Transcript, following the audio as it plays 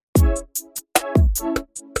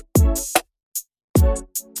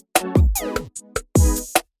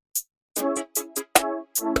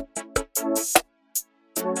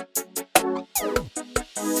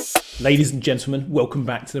Ladies and gentlemen, welcome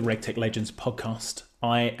back to the RegTech Legends podcast.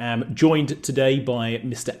 I am joined today by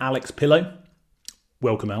Mr. Alex Pillow.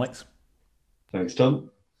 Welcome, Alex. Thanks, Tom.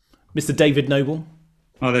 Mr. David Noble.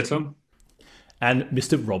 Hi there, Tom. And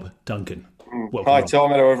Mr. Rob Duncan. Welcome, hi, Rob. Tom.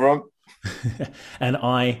 Hello, everyone. And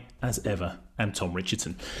I, as ever, am Tom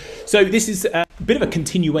Richardson. So this is a bit of a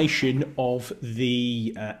continuation of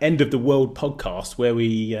the End of the World podcast, where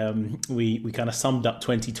we kind of summed up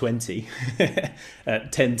 2020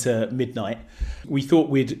 at 10 to midnight. We thought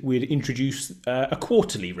we'd introduce a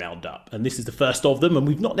quarterly roundup, and this is the first of them. And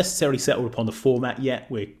we've not necessarily settled upon the format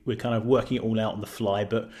yet. We're kind of working it all out on the fly,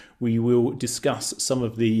 but we will discuss some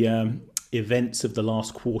of the events of the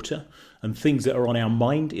last quarter and things that are on our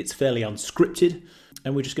mind. It's fairly unscripted,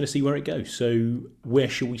 and we're just going to see where it goes. So where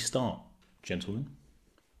shall we start, gentlemen?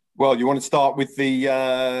 Well, you want to start with the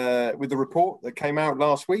report that came out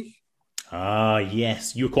last week? Ah,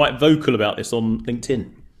 yes. You were quite vocal about this on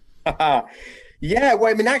LinkedIn. Yeah,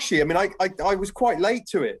 well, I was quite late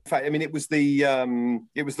to it. In fact, it was the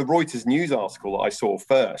Reuters news article that I saw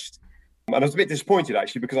first. And I was a bit disappointed,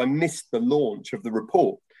 actually, because I missed the launch of the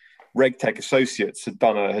report. RegTech Associates had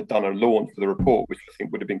done a launch for the report, which I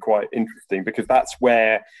think would have been quite interesting, because that's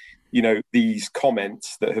where, these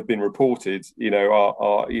comments that have been reported,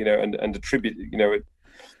 are and attributed,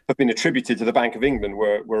 have been attributed to the Bank of England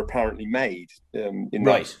were apparently made in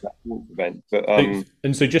that event. But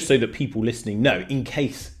and so, just so that people listening know, in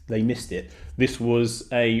case they missed it, this was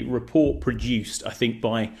a report produced, I think,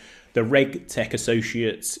 by the RegTech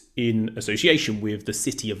Associates in association with the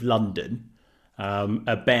City of London.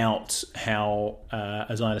 About how,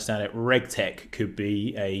 as I understand it, RegTech could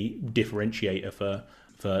be a differentiator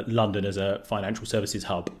for London as a financial services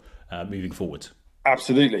hub moving forward.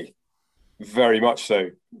 Absolutely, very much so.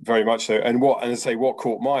 And what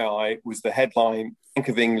caught my eye was the headline: Bank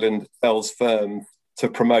of England tells firms to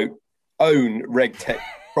promote own RegTech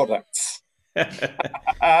products.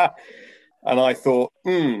 And I thought,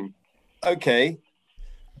 okay.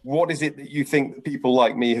 What is it that you think that people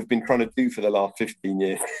like me have been trying to do for the last 15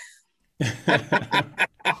 years?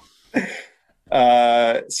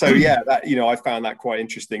 I found that quite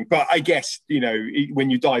interesting. But I guess, when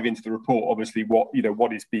you dive into the report, obviously what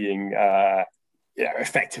is being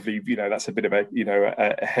effectively, that's a bit of a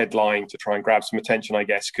headline to try and grab some attention, I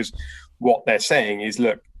guess, because what they're saying is,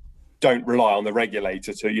 look, don't rely on the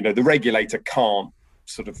regulator the regulator can't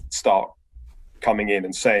sort of start coming in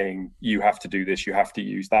and saying, you have to do this, you have to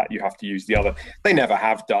use that, you have to use the other. They never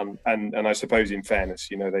have done, and I suppose in fairness,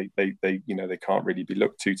 they can't really be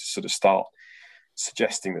looked to sort of start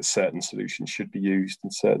suggesting that certain solutions should be used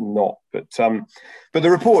and certain not. But the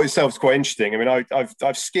report itself is quite interesting.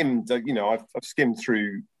 I've skimmed, I've skimmed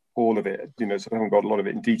through all of it, so I haven't got a lot of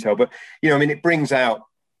it in detail. But it brings out,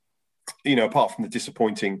 apart from the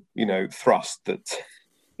disappointing, thrust that.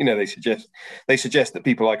 They suggest that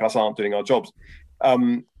people like us aren't doing our jobs.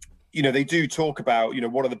 They do talk about,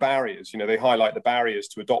 what are the barriers? They highlight the barriers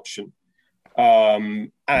to adoption.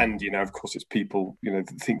 And, of course, it's people,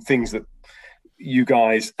 things that you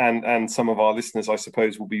guys and some of our listeners, I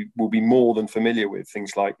suppose, will be more than familiar with.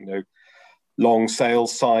 Things like, long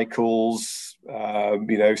sales cycles,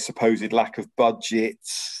 supposed lack of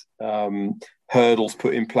budgets, hurdles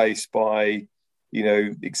put in place by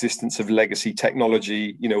existence of legacy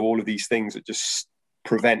technology, all of these things that just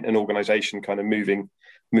prevent an organization kind of moving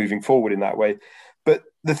forward in that way. But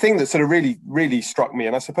the thing that sort of really, really struck me,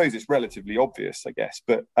 and I suppose it's relatively obvious, I guess,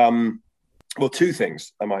 but two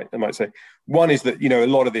things I might say. One is that, a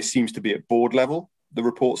lot of this seems to be at board level. The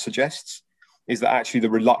report suggests is that actually the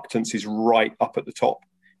reluctance is right up at the top.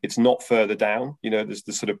 It's not further down. There's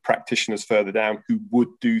the sort of practitioners further down who would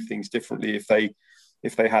do things differently if they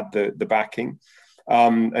had the backing.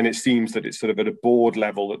 And it seems that it's sort of at a board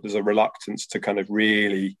level that there's a reluctance to kind of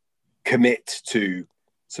really commit to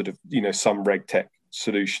sort of, some RegTech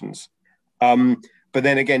solutions. But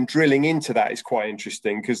then again, drilling into that is quite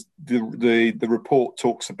interesting, because the report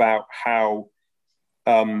talks about how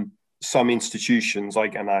some institutions,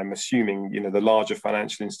 and I'm assuming, the larger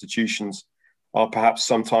financial institutions, are perhaps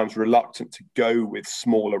sometimes reluctant to go with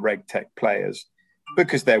smaller RegTech players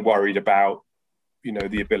because they're worried about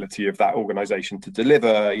the ability of that organization to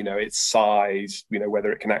deliver, its size,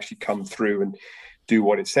 whether it can actually come through and do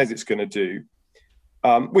what it says it's going to do.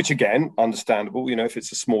 Which again, understandable. If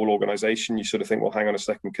it's a small organization, you sort of think, well, hang on a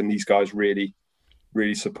second, can these guys really,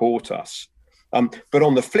 really support us? But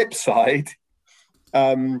on the flip side,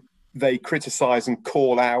 they criticise and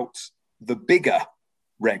call out the bigger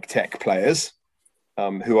RegTech players,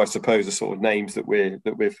 who I suppose are sort of names that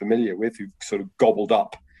we're familiar with, who've sort of gobbled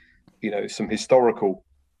up, some historical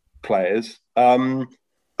players, and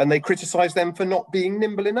they criticise them for not being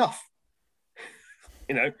nimble enough.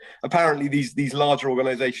 Apparently these larger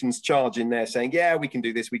organisations charge in there saying, yeah, we can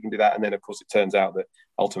do this, we can do that, and then of course it turns out that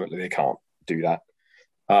ultimately they can't do that.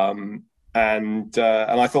 And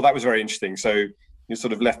I thought that was very interesting. So you're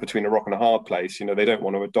sort of left between a rock and a hard place. They don't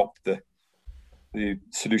want to adopt the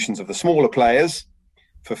solutions of the smaller players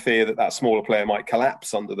for fear that smaller player might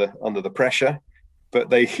collapse under the pressure. But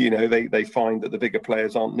they find that the bigger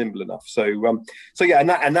players aren't nimble enough. So yeah,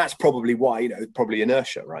 and that's probably why, probably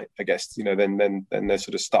inertia, right? I guess, then they're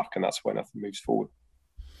sort of stuck, and that's why nothing moves forward.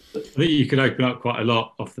 I think you could open up quite a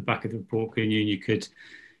lot off the back of the report, couldn't you? You could,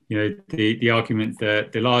 the argument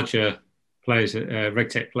that the larger players,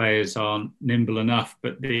 RegTech players, aren't nimble enough,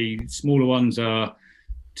 but the smaller ones are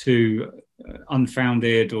too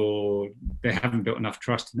unfounded, or they haven't built enough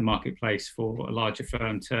trust in the marketplace for a larger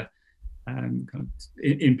firm to kind of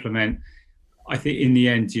implement. I think in the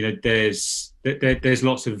end, there's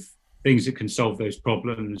lots of things that can solve those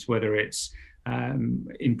problems, whether it's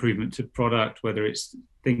improvement to product, whether it's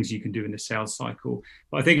things you can do in the sales cycle.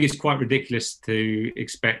 But I think it's quite ridiculous to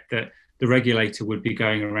expect that the regulator would be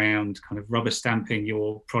going around kind of rubber stamping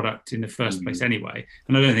your product in the first place anyway.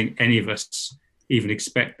 And I don't think any of us even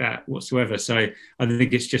expect that whatsoever. So I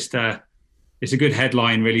think it's just it's a good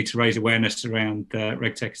headline really to raise awareness around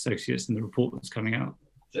RegTech Associates and the report that's coming out.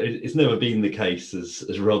 So it's never been the case,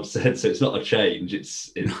 as Rob said, so it's not a change.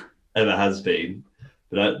 It ever has been.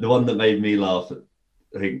 But the one that made me laugh,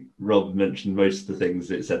 I think Rob mentioned most of the things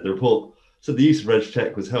that it said. The report said the use of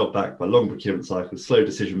RegTech was held back by long procurement cycles, slow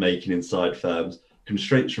decision-making inside firms,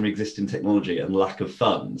 constraints from existing technology, and lack of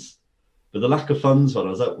funds. But the lack of funds one, I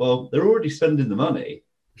was like, well, they're already spending the money,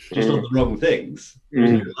 just on the wrong things.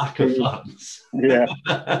 There's no lack of funds. Yeah.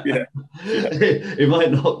 There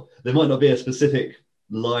might not be a specific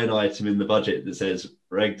line item in the budget that says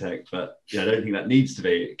RegTech, but I don't think that needs to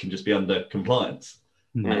be. It can just be under compliance,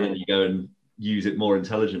 and then you go and use it more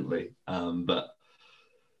intelligently. But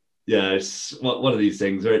yeah, it's one of these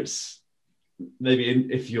things where it's maybe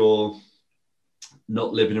if you're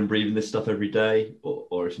not living and breathing this stuff every day,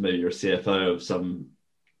 or if maybe you're a CFO of some,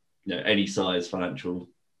 any size financial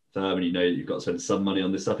firm, and that you've got to spend some money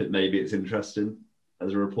on this stuff, maybe it's interesting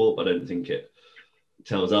as a report, but I don't think it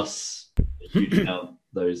tells us a huge amount,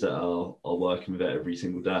 those that are working with it every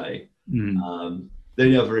single day. The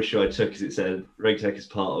only other issue I took is it said RegTech is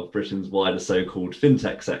part of Britain's wider so-called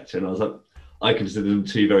fintech sector, and I was like, I consider them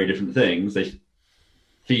two very different things. They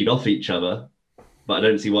feed off each other, but I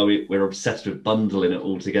don't see why we're obsessed with bundling it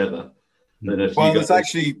all together. Well,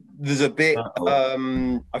 there's a bit,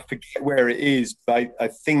 I forget where it is, but I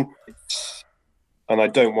think it's, and I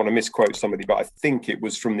don't want to misquote somebody, but I think it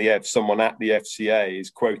was from someone at the FCA is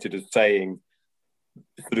quoted as saying,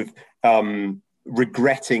 sort of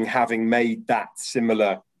regretting having made that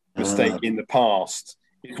similar mistake in the past.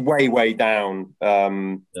 It's way down. I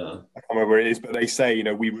can't remember where it is, but they say,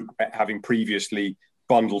 we regret having previously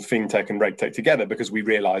bundled fintech and RegTech together because we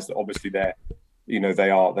realised that obviously they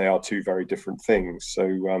are two very different things. So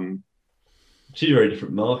two very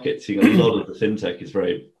different markets. A lot of the fintech is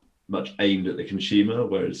very much aimed at the consumer,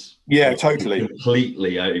 whereas totally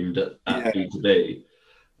completely aimed at B2B,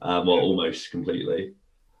 almost completely.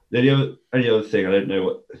 The only other thing, I don't know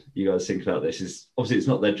what you guys think about this, is obviously it's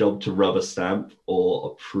not their job to rubber stamp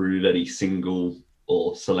or approve any single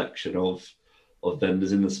or selection of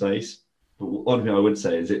vendors in the space. But one thing I would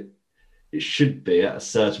say is it should be at a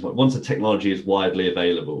certain point, once the technology is widely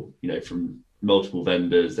available, from multiple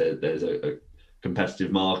vendors, there's a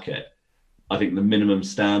competitive market. I think the minimum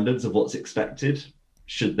standards of what's expected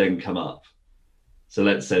should then come up. So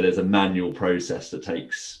let's say there's a manual process that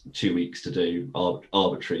takes 2 weeks to do,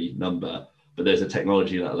 arbitrary number, but there's a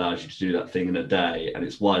technology that allows you to do that thing in a day, and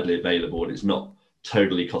it's widely available and it's not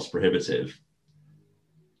totally cost prohibitive.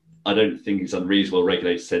 I don't think it's unreasonable.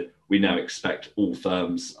 Regulators said, we now expect all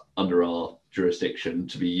firms under our jurisdiction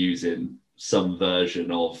to be using some version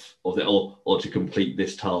of it, or to complete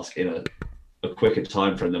this task in a quicker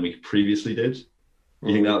time frame than we previously did. Do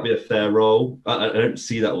you think that would be a fair role? I don't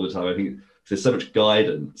see that all the time. I think there's so much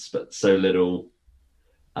guidance, but so little.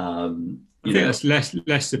 I think that's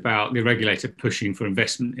less about the regulator pushing for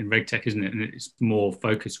investment in RegTech, isn't it? And it's more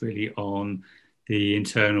focused really on the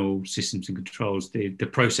internal systems and controls, the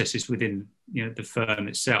processes within the firm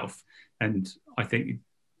itself. And I think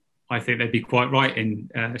they'd be quite right in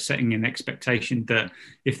setting an expectation that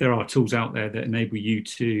if there are tools out there that enable you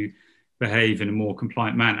to behave in a more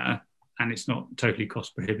compliant manner, and it's not totally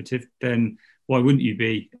cost prohibitive, then why wouldn't you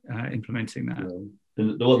be implementing that?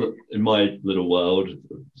 And the one that, in my little world,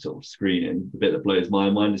 sort of screening, the bit that blows my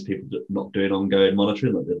mind is people not doing ongoing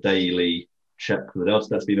monitoring, like the daily check with us.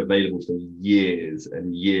 That's been available for years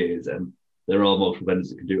and years, and there are multiple vendors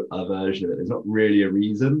that can do a version of it. There's not really a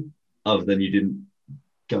reason other than you didn't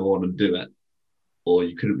go on and do it, or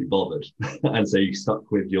you couldn't be bothered, and so you stuck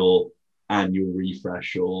with your annual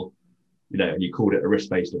refresh, or and you called it a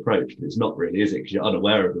risk-based approach, but it's not really, is it? Because you're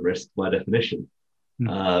unaware of the risk by definition.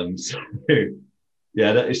 So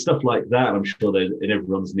yeah, it's stuff like that. I'm sure that in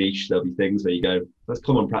everyone's niche there'll be things where you go, that's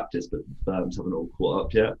common practice, but firms haven't all caught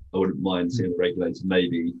up yet. I wouldn't mind seeing the regulator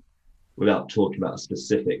maybe, without talking about a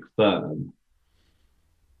specific firm,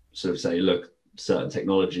 sort of say, look, certain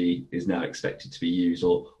technology is now expected to be used,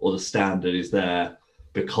 or the standard is there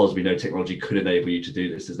because we know technology could enable you to do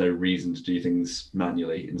this. There's no reason to do things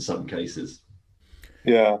manually in some cases.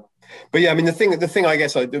 Yeah, but yeah, I mean, the thing, I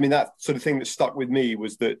guess, I mean, that sort of thing that stuck with me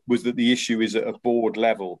was that the issue is at a board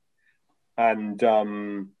level, and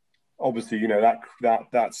obviously,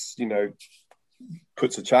 that's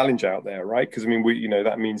puts a challenge out there, right? Because I mean,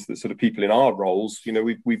 that means that sort of people in our roles,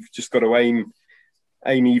 we've just got to aim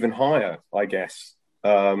even higher, I guess.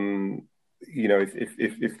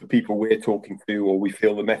 If the people we're talking to, or we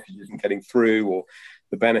feel the message isn't getting through, or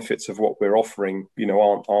the benefits of what we're offering,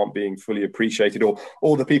 aren't being fully appreciated, or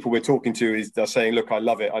the people we're talking to they're saying, look, I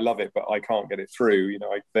love it, but I can't get it through.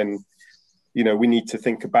 Then we need to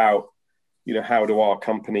think about, how do our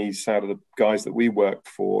companies, how do the guys that we work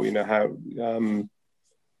for, how do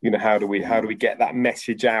we get that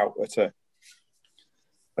message out at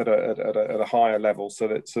a higher level, so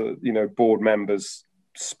that board members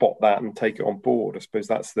spot that and take it on board. I suppose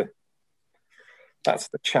that's the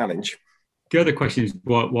challenge. The other question is,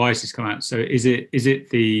 why has this come out? So is it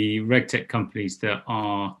the RegTech companies that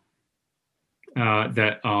are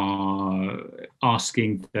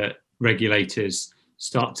asking that regulators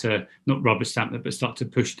start to not rubber stamp them, but start to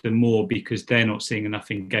push them more because they're not seeing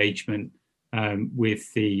enough engagement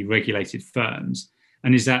with the regulated firms?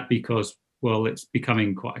 And is that because, well, it's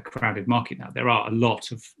becoming quite a crowded market now? There are a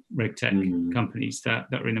lot of RegTech companies that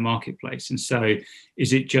are in the marketplace. And so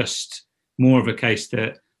is it just more of a case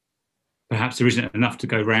that perhaps there isn't enough to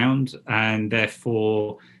go round, and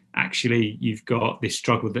therefore actually you've got this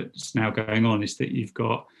struggle that's now going on, is that you've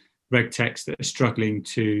got RegTechs that are struggling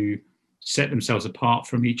to set themselves apart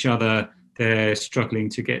from each other. They're struggling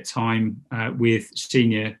to get time with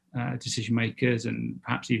senior decision makers, and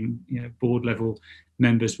perhaps even board level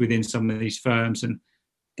members within some of these firms, and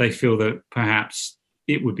they feel that perhaps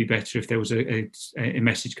it would be better if there was a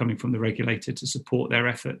message coming from the regulator to support their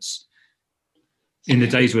efforts. In the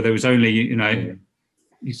days where there was only,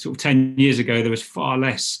 sort of 10 years ago, there was far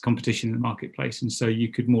less competition in the marketplace, and so you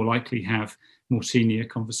could more likely have more senior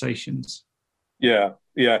conversations. Yeah.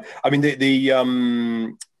 I mean, the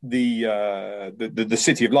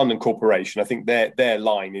City of London Corporation, I think their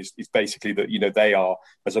line is basically that they are,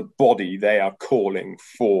 as a body, they are calling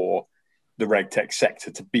for the RegTech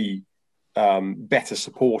sector to be better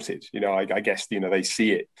supported. I guess they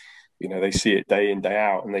see it, they see it day in, day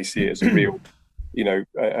out, and they see it as a real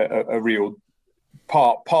a real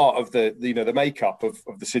part of the the makeup of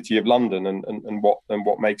the City of London, and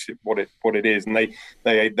what makes it what it is. And they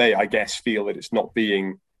I guess feel that it's not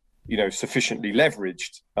being sufficiently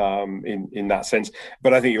leveraged in that sense.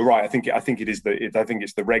 But I think you're right. I think it's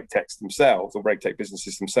the RegTechs themselves, or RegTech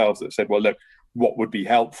businesses themselves, that said, well, look, what would be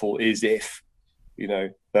helpful is if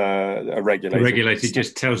a regulator. The regulator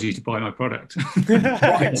just tells you to buy my product.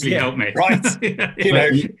 Right. Help me. Right.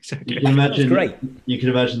 Exactly. You can imagine. Great. You can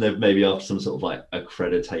imagine they've maybe after some sort of like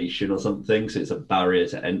accreditation or something, so it's a barrier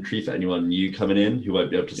to entry for anyone new coming in who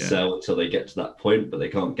won't be able to sell until they get to that point, but they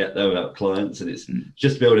can't get there without clients, and it's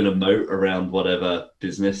just building a moat around whatever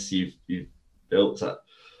business you've built. So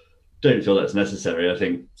don't feel that's necessary. I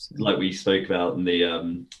think, like we spoke about in the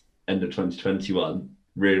end of 2021,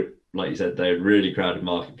 like you said, they're really crowded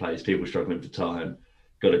marketplace, people struggling for time,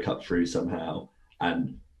 got to cut through somehow.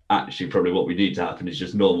 And actually probably what we need to happen is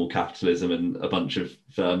just normal capitalism, and a bunch of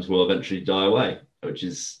firms will eventually die away, which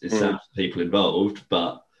is sad for people involved,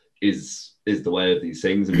 but is the way of these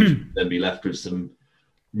things. And we should then be left with some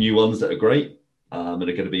new ones that are great and are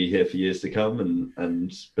going to be here for years to come,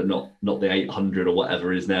 but not the 800 or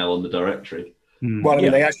whatever is now on the directory. Well,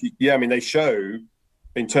 I mean, they show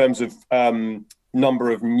in terms of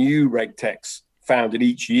number of new RegTechs founded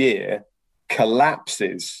each year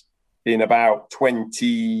collapses in about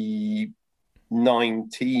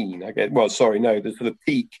 2019, I guess. Well, sorry, no, the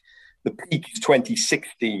peak is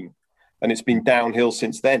 2016, and it's been downhill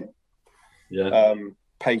since then. Yeah.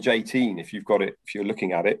 page 18, if you've got it, if you're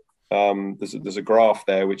looking at it, there's a graph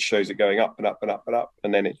there which shows it going up and up and up and up,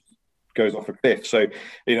 and then it goes off a cliff. So,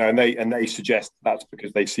 and they suggest that's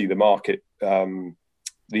because they see the market, the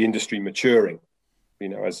industry maturing,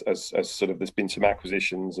 as sort of there's been some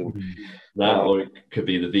acquisitions and that, or it could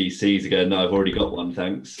be the VCs again. No, I've already got one,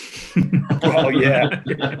 thanks. Well, yeah,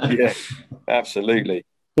 absolutely.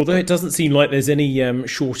 Although it doesn't seem like there's any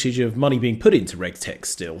shortage of money being put into RegTech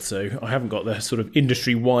still, so I haven't got the sort of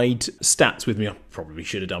industry-wide stats with me. I probably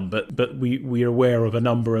should have done, but we are aware of a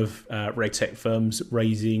number of RegTech firms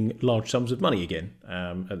raising large sums of money again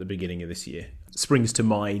at the beginning of this year. Springs to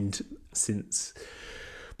mind since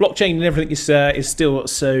blockchain and everything is still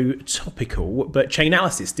so topical, but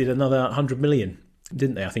Chainalysis did another 100 million,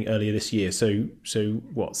 didn't they? I think earlier this year. So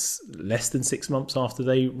what's less than 6 months after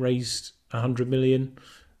they raised 100 million?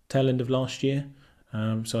 Tail end of last year.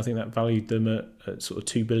 So I think that valued them at sort of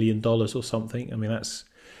 $2 billion or something. I mean, that's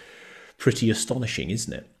pretty astonishing,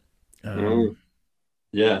 isn't it?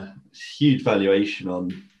 Yeah, huge valuation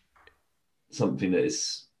on something that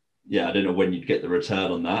is, I don't know when you'd get the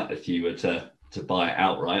return on that if you were to buy it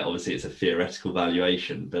outright. Obviously, it's a theoretical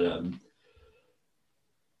valuation, but I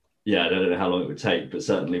don't know how long it would take, but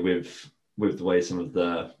certainly with the way some of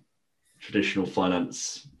the traditional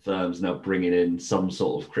finance firms now bringing in some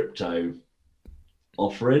sort of crypto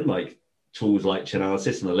offering, like tools like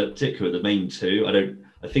Chainalysis and Elliptic, who are the main two.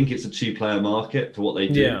 I think it's a 2-player market for what they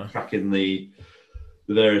do, tracking the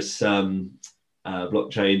various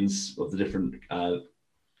blockchains of the different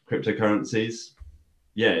cryptocurrencies.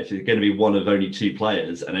 If you're going to be one of only 2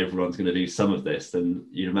 players and everyone's going to do some of this, then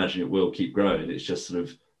you'd imagine it will keep growing. It's just sort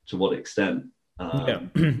of to what extent. I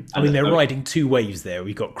mean, they're riding 2 waves there.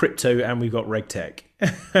 We've got crypto and we've got RegTech.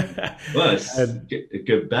 Well, it's a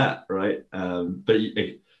good bet, right? But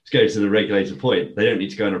to go to the regulator point, they don't need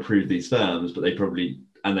to go and approve these firms, but they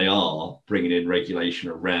are bringing in regulation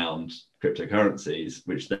around cryptocurrencies,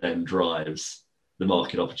 which then drives the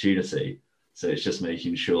market opportunity. So it's just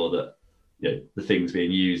making sure that the things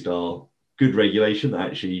being used are good regulation that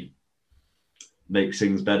actually makes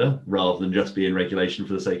things better, rather than just being regulation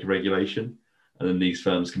for the sake of regulation. And then these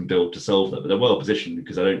firms can build to solve that. But they're well positioned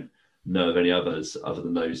because I don't know of any others other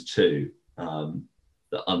than those 2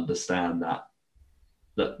 that understand that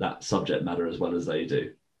subject matter as well as they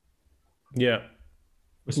do. Yeah.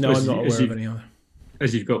 No, I'm not aware of any other.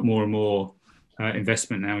 As you've got more and more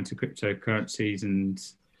investment now into cryptocurrencies, and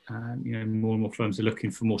more and more firms are looking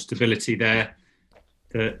for more stability there,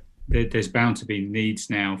 there's bound to be needs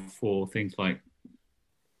now for things like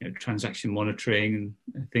transaction monitoring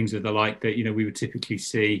and things of the like that we would typically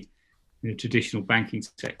see in the traditional banking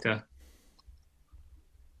sector.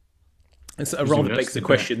 And so it rather begs the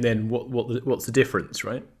question then: what's the difference,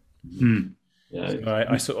 right?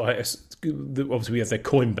 Yeah, so obviously we have the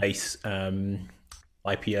Coinbase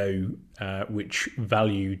IPO, which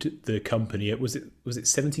valued the company at was it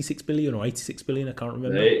 76 billion or 86 billion? I can't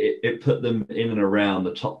remember. It put them in and around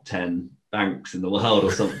the top 10 banks in the world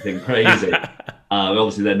or something crazy.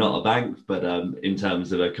 Obviously, they're not a bank, but in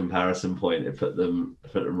terms of a comparison point, it put them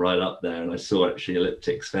right up there. And I saw actually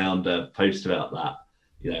Elliptic's founder post about that.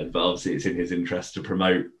 But obviously, it's in his interest to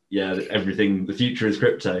promote, everything. The future is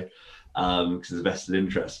crypto, because there's a vested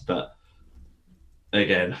interest. But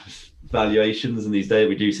again, valuations in these days,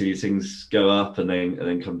 we do see these things go up and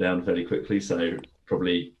then come down fairly quickly. So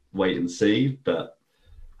probably wait and see. But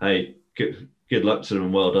hey, good luck to them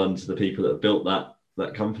and well done to the people that have built that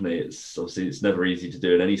company. It's obviously it's never easy to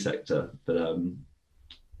do in any sector, but I'll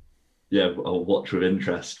watch with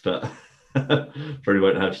interest, but probably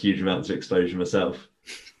won't have huge amounts of exposure myself.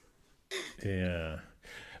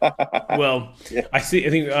 Well, I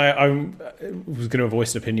think I was going to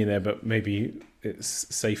voice an opinion there, but maybe it's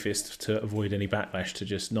safest to avoid any backlash to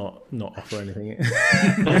just not offer anything.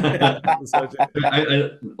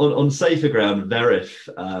 On safer ground, Verif,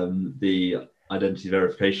 the identity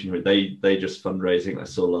verification, they just fundraising, I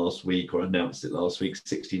saw last week, or announced it last week,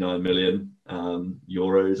 69 million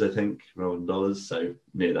euros, I think, rather than dollars, so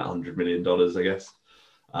near that $100 million, I guess.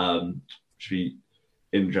 Should be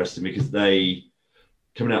interesting because they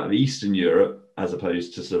coming out of Eastern Europe as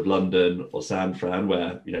opposed to sort of London or San Fran,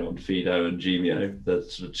 where Onfido and Gmeo, the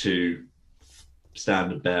sort of 2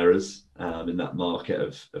 standard bearers in that market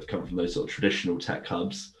have come from those sort of traditional tech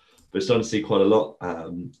hubs. But we're starting to see quite a lot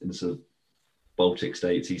in the sort of Baltic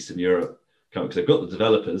states, Eastern Europe, because they've got the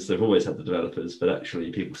developers, they've always had the developers, but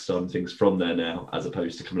actually people starting things from there now, as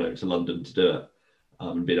opposed to coming over to London to do it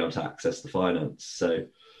and being able to access the finance. So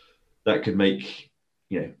that could make,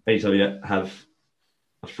 anytime you have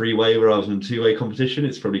a 3-way rather than 2-way competition,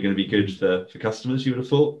 it's probably going to be good for customers, you would have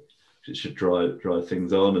thought. It should drive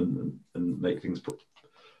things on and make things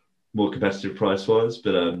more competitive price wise.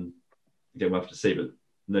 But again, we'll have to see. But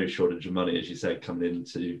no shortage of money, as you said, coming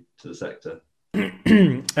into the sector.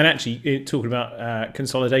 And actually, talking about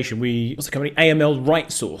consolidation, what's the company? AML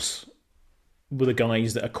RightSource were the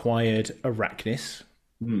guys that acquired Arachnys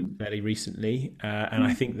fairly recently, and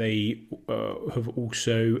I think they have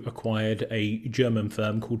also acquired a German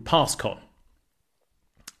firm called Passcon.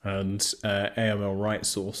 And AML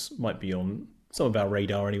RightSource might be on some of our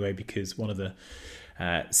radar anyway, because one of the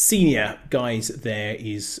senior guys there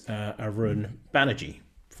is Arun Banerjee,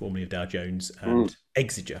 formerly of Dow Jones and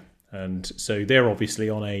Exeger. And so they're obviously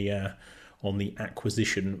on the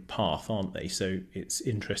acquisition path, aren't they? So it's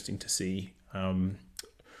interesting to see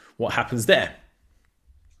what happens there.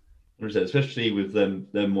 Especially with them,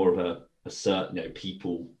 they're more of a certain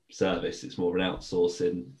people service. It's more of an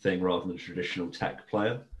outsourcing thing rather than a traditional tech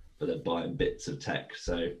player, but they're buying bits of tech.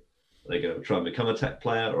 So are they going to try and become a tech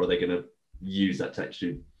player, or are they going to use that tech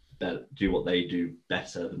to do what they do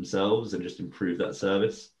better themselves and just improve that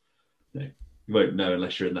service? You won't know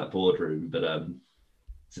unless you're in that boardroom, but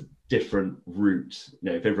it's a different route.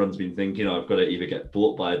 If everyone's been thinking, I've got to either get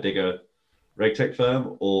bought by a bigger regtech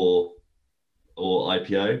firm or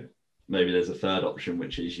IPO, maybe there's a third option,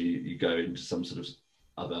 which is you go into some sort of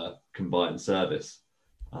other combined service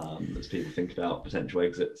as people think about potential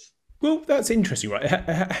exits. Well, that's interesting, right?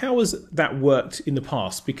 How has that worked in the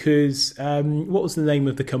past? Because what was the name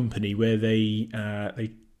of the company where they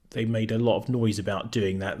made a lot of noise about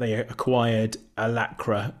doing that? They acquired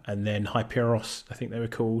Alacra and then Hyperos, I think they were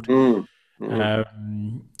called.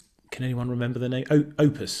 Can anyone remember the name?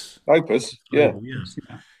 Opus. Opus, yeah. Oh,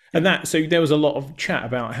 yeah. And so there was a lot of chat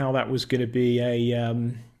about how that was going to be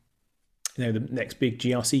the next big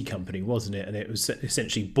GRC company, wasn't it? And it was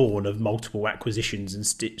essentially born of multiple acquisitions and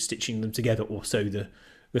stitching them together, or so the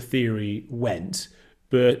theory went.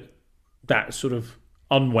 But that sort of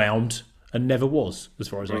unwound and never was, as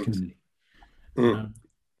far as I can see. Well,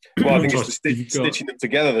 I think it's the stitching them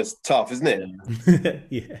together that's tough, isn't it?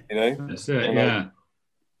 Yeah. That's it, yeah.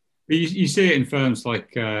 But you see it in firms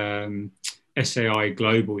like SAI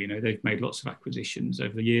Global. They've made lots of acquisitions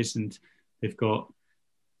over the years, and they've got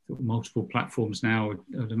multiple platforms now, I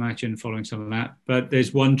would imagine, following some of that. But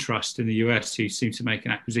there's OneTrust in the US who seem to make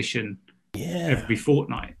an acquisition every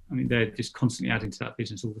fortnight. I mean, they're just constantly adding to that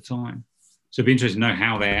business all the time. So it'd be interesting to know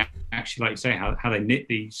how they actually, like you say, how they knit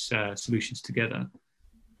these solutions together.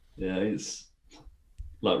 Yeah, it's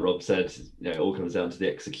like Rob said, it all comes down to the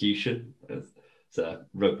execution. So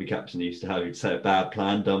rugby captain used to have, he'd say, a bad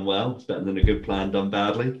plan done well is better than a good plan done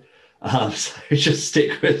badly. So just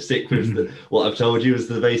stick with what I've told you as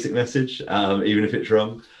the basic message, even if it's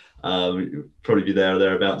wrong. It'll probably be there or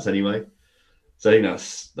thereabouts anyway. So I think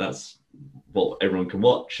that's what everyone can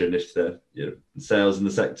watch. And if they're sales in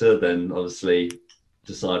the sector, then obviously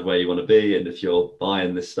decide where you want to be. And if you're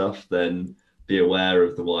buying this stuff, then be aware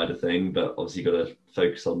of the wider thing. But obviously you've got to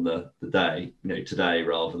focus on the day, today,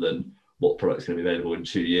 rather than what product's going to be available in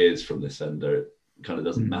 2 years from this vendor. It kind of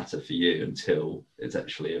doesn't matter for you until it's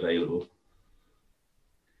actually available.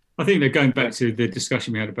 I think that going back to the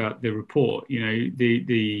discussion we had about the report,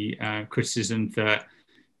 the criticism that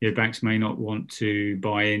banks may not want to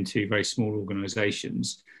buy into very small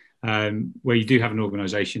organisations, where you do have an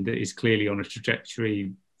organisation that is clearly on a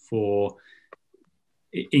trajectory for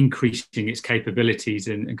increasing its capabilities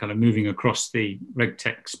and kind of moving across the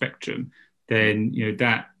RegTech spectrum, then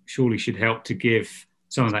that surely should help to give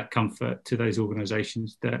some of that comfort to those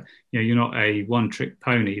organisations that you're not a one-trick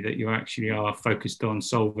pony, that you actually are focused on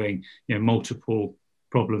solving multiple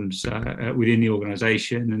problems within the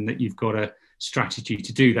organisation, and that you've got a strategy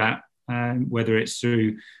to do that, whether it's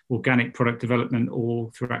through organic product development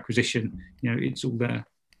or through acquisition. It's all there.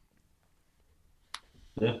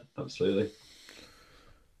 Yeah, absolutely.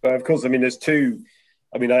 But of course, I mean, there's two.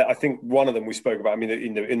 I mean, I think one of them we spoke about. I mean,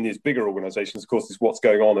 in these bigger organisations, of course, is what's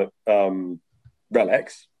going on at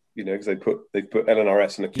RELX, because they put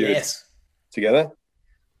LNRS and Accurate together.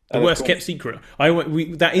 The worst kept secret.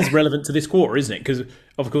 That is relevant to this quarter, isn't it? Because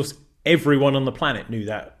of course everyone on the planet knew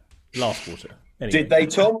that last quarter. Anyway, did they,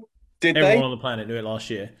 Tom? Everyone on the planet knew it last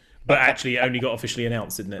year, but actually it only got officially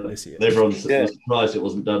announced, didn't it, this year? Everyone's surprised it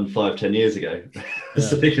wasn't done 5-10 years ago. It's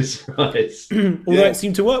the biggest surprise. Although it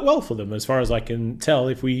seemed to work well for them, as far as I can tell,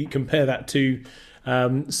 if we compare that to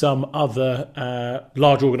some other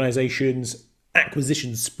large organisations'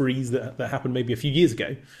 acquisition sprees that happened maybe a few years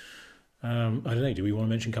ago. I don't know. Do we want to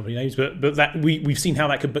mention company names? But that we've seen how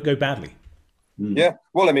that could go badly. Yeah,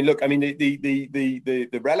 well, I mean, look, I mean, the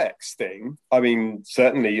RELX thing. I mean,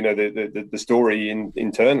 certainly, you know, the story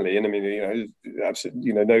internally, and I mean, you know, absolutely,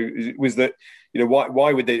 you know, no, was that, you know,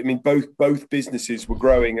 why would they? I mean, both businesses were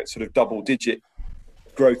growing at sort of double-digit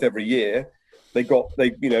growth every year. They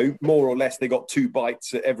you know, more or less, they got 2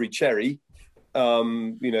 bites at every cherry.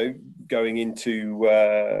 You know, going into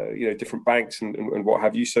you know, different banks and what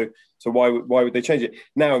have you. So why would they change it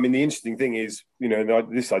now? I mean, the interesting thing is, you know,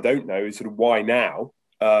 this I don't know, is sort of why now?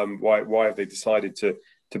 Why have they decided to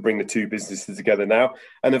bring the 2 businesses together now?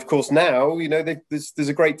 And of course, now, you know, there's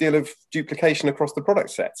a great deal of duplication across the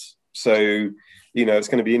product sets. So, you know, it's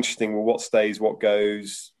going to be interesting. Well, what stays, what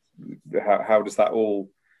goes? How does that all?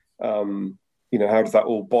 You know, how does that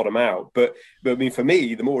all bottom out? But I mean, for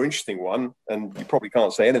me, the more interesting one, and you probably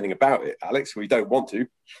can't say anything about it, Alex, we don't want to,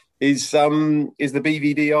 is the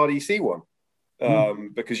BVD RDC one,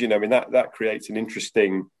 because, you know, I mean, that creates an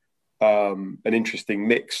interesting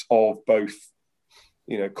mix of both,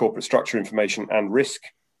 you know, corporate structure information and risk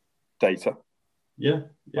data. Yeah.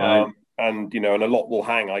 And, you know, and a lot will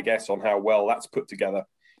hang, I guess, on how well that's put together.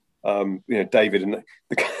 You know, David and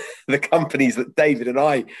the companies that David and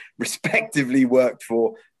I respectively worked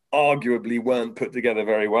for arguably weren't put together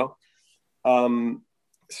very well.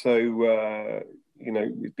 So you know,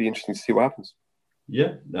 it'd be interesting to see what happens.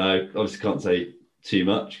 Yeah, no, obviously can't say too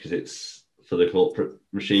much because it's for the corporate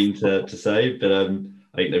machine to say, but I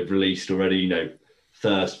think they've released already, you know,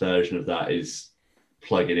 first version of that is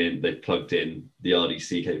they've plugged in the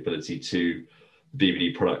RDC capability to the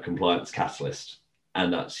BVD product compliance catalyst.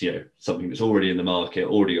 And that's, you know, something that's already in the market,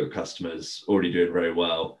 already got customers, already doing very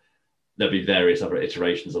well. There'll be various other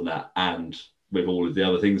iterations on that. And with all of the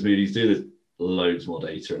other things Moody's do, there's loads more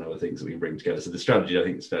data and other things that we can bring together. So the strategy, I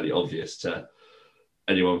think, is fairly obvious to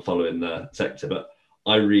anyone following the sector. But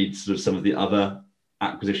I read sort of some of the other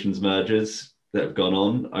acquisitions mergers that have gone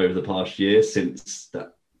on over the past year since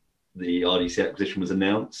that the RDC acquisition was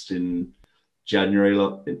announced in January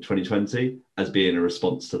in 2020 as being a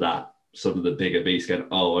response to that. Some of the bigger beasts going,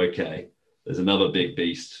 oh, okay, there's another big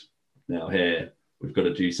beast now here. We've got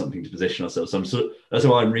to do something to position ourselves. So that's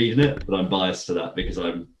why I'm reading it, but I'm biased to that because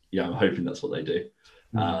I'm hoping that's what they do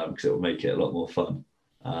because it will make it a lot more fun.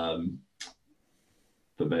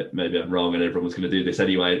 But maybe I'm wrong and everyone's going to do this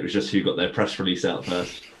anyway. It was just who got their press release out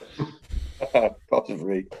first.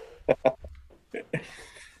 Possibly.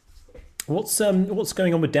 What's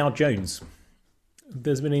going on with Dow Jones?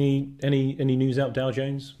 There's been any news out Dow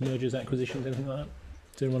Jones mergers, acquisitions, anything like that?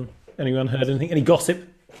 Has anyone heard anything? Any gossip?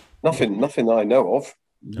 Nothing that I know of.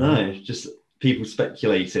 No, just people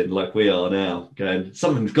speculating like we are now, going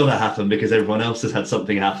something's got to happen because everyone else has had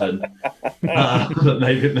something happen, but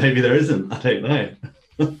maybe there isn't. I don't know.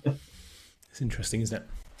 It's interesting, isn't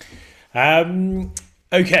it?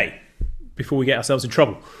 Okay, before we get ourselves in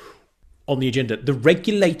trouble, on the agenda, the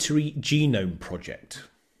Regulatory Genome Project,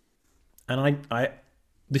 and I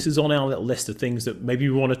this is on our little list of things that maybe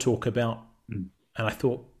we want to talk about, and I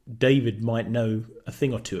thought David might know a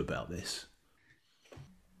thing or two about this.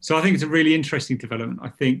 So I think it's a really interesting development. I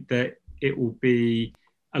think that it will be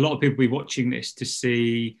a lot of people will be watching this to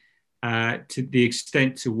see to the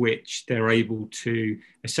extent to which they're able to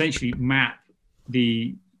essentially map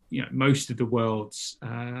the most of the world's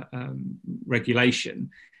regulation.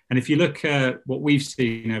 And if you look at what we've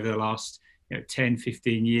seen over the last 10,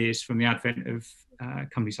 15 years from the advent of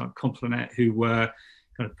companies like Complinet, who were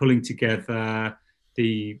kind of pulling together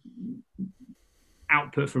the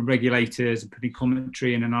output from regulators and putting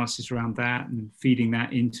commentary and analysis around that and feeding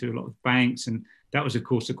that into a lot of banks. And that was, of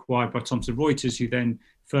course, acquired by Thomson Reuters, who then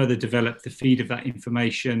further developed the feed of that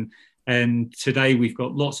information. And today we've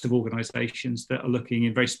got lots of organizations that are looking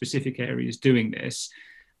in very specific areas doing this.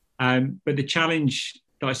 But the challenge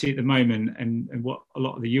that I see at the moment, and what a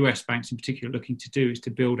lot of the US banks in particular are looking to do, is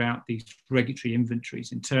to build out these regulatory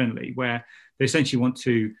inventories internally, where they essentially want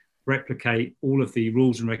to replicate all of the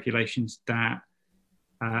rules and regulations that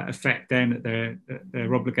affect them, that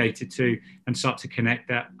they're obligated to, and start to connect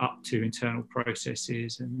that up to internal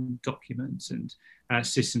processes and documents and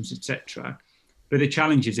systems, etc. But the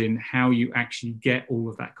challenge is in how you actually get all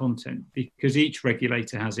of that content, because each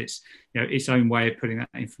regulator has its own way of putting that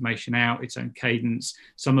information out, its own cadence.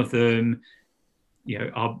 Some of them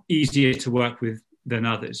are easier to work with than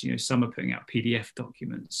others. Some are putting out PDF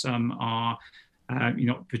documents, some are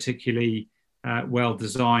not particularly well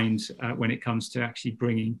designed when it comes to actually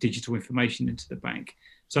bringing digital information into the bank.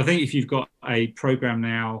 So I think if you've got a program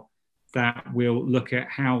now that will look at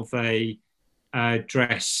how they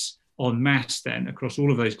address en masse then across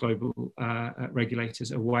all of those global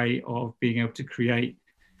regulators a way of being able to create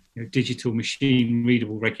digital machine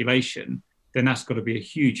readable regulation, then that's got to be a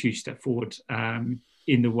huge step forward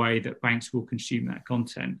in the way that banks will consume that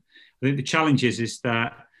content. I think the challenge is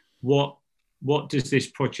that what does this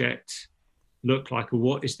project look like, or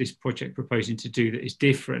what is this project proposing to do that is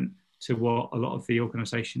different to what a lot of the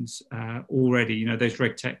organisations already, those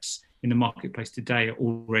regtechs in the marketplace today are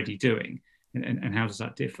already doing, and how does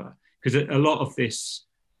that differ? Because a lot of this,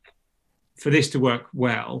 for this to work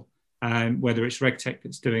well, whether it's regtech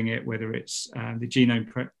that's doing it, whether it's the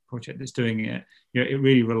Genome project that's doing it, it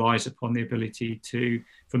really relies upon the ability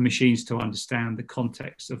for machines to understand the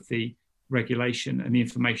context of the regulation and the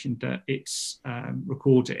information that it's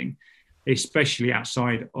recording, especially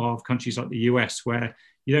outside of countries like the US, where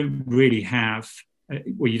you don't really have,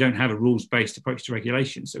 you don't have a rules-based approach to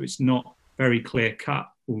regulation. So it's not very clear cut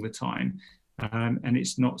all the time. And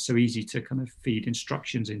it's not so easy to kind of feed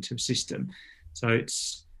instructions into a system. So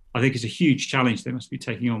I think it's a huge challenge they must be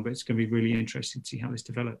taking on, but it's going to be really interesting to see how this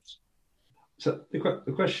develops. So the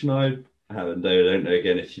question I have, and David, I don't know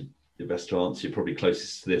again if you're best to answer, you're probably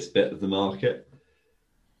closest to this bit of the market.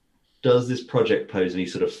 Does this project pose any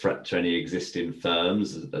sort of threat to any existing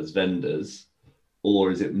firms as vendors,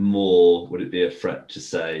 or is it more, would it be a threat to,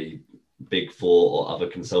 say, Big Four or other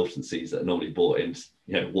consultancies that are normally bought in,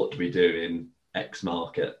 what do we do in X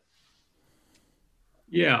market?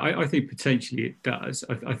 Yeah, I think potentially it does.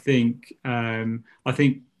 I think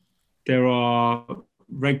there are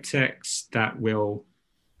regtechs that will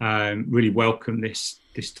really welcome this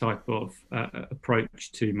type of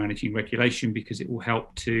approach to managing regulation, because it will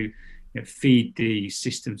help to feed the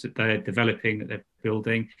systems that they're developing, that they're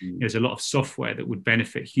building. There's a lot of software that would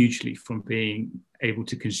benefit hugely from being able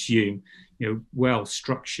to consume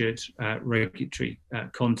well-structured regulatory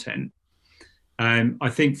content. I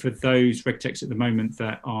think for those regtechs at the moment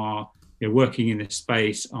that are working in this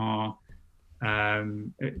space, are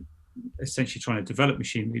essentially trying to develop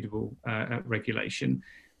machine-readable regulation,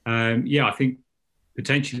 I think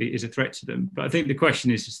potentially is a threat to them. But I think the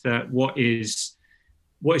question is that what is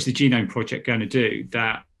the Genome project going to do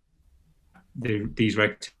that these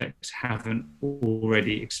regtechs haven't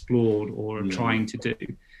already explored or are trying to do?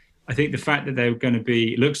 I think the fact that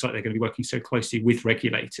it looks like they're going to be working so closely with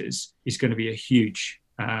regulators is going to be a huge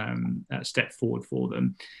step forward for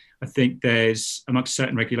them. I think there's, amongst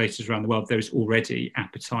certain regulators around the world, there's already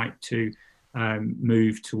appetite to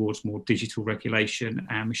move towards more digital regulation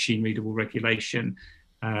and machine-readable regulation.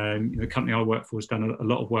 The company I work for has done a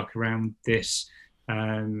lot of work around this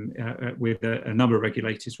with a number of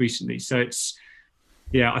regulators recently. So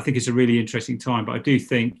I think it's a really interesting time. But I do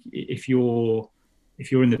think if you're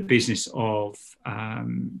in the business of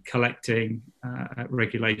collecting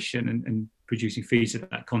regulation and producing feeds of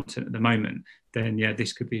that content at the moment, then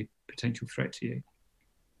this could be a potential threat to you.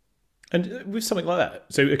 And with something like that,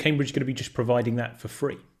 so are Cambridge going to be just providing that for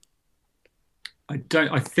free?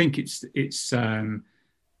 I think it's.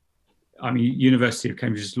 University of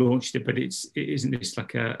Cambridge has launched it, but isn't this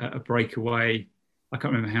like a breakaway? I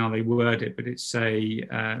can't remember how they word it, but it's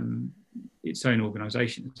its own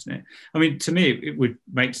organisation, isn't it? I mean, to me, it would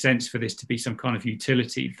make sense for this to be some kind of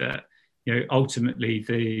utility that, ultimately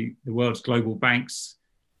the world's global banks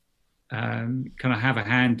kind of have a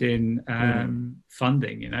hand in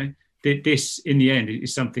funding. This, in the end,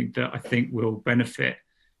 is something that I think will benefit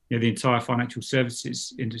the entire financial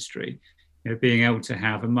services industry. Being able to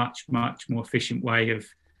have a much more efficient way of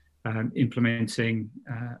implementing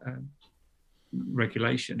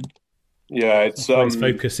regulation. Yeah, it's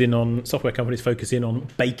software companies focus in on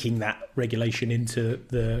baking that regulation into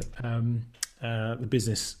the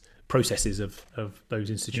business processes of those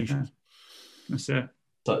institutions. Yeah. That's it.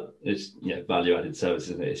 So it's value-added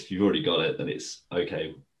services, isn't it? If you've already got it, then it's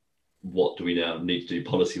okay. What do we now need to do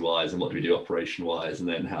policy-wise, and what do we do operation-wise, and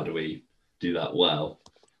then how do we do that well?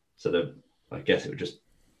 So I guess it would just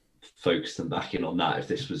focus them back in on that if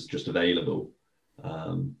this was just available.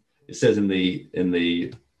 It says in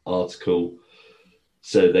the article,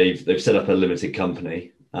 so they've set up a limited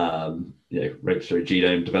company, Regulatory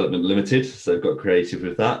Genome Development Limited. So they've got creative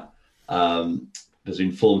with that. Has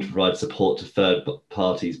been formed to provide support to third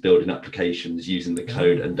parties building applications using the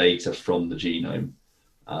code and data from the genome.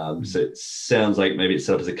 So it sounds like maybe it's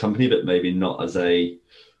set up as a company, but maybe not as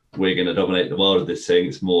we're going to dominate the world of this thing.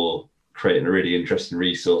 It's more creating a really interesting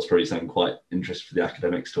resource, probably something quite interesting for the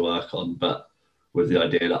academics to work on, but with the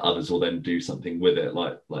idea that others will then do something with it,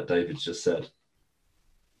 like David's just said.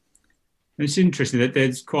 It's interesting that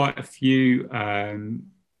there's quite a few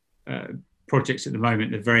projects at the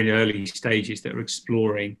moment, the very early stages, that are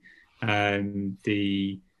exploring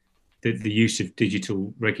the use of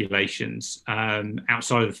digital regulations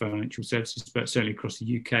outside of the financial services, but certainly across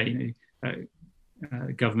the UK.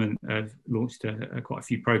 government have launched quite a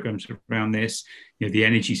few programs around this. The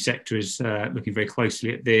energy sector is looking very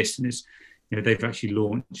closely at this, and they've actually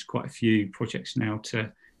launched quite a few projects now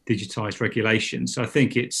to digitise regulation. So I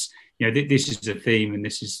think it's this is a theme, and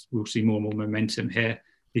we'll see more and more momentum here,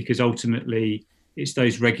 because ultimately it's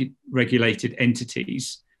those regulated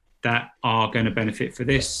entities that are going to benefit for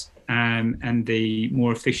this, and the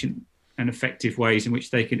more efficient and effective ways in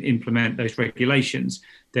which they can implement those regulations,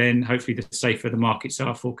 then hopefully the safer the markets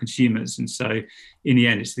are for consumers. And so in the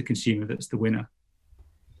end, it's the consumer that's the winner.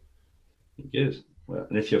 Good. Well,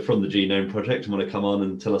 and if you're from the Genome Project and want to come on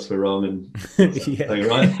and tell us we're wrong and something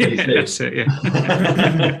right, please do. That's it, yeah.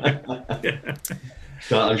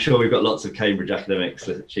 So I'm sure we've got lots of Cambridge academics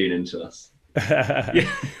that tune into us.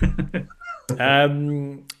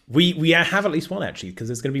 We have at least one, actually, because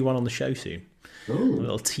there's going to be one on the show soon. Ooh. A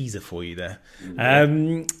little teaser for you there.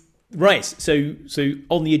 Right, so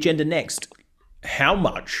on the agenda next, how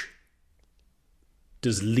much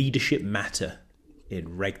does leadership matter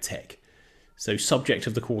in RegTech? So subject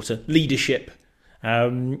of the quarter, leadership.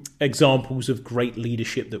 Examples of great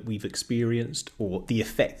leadership that we've experienced, or the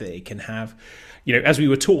effect that it can have. As we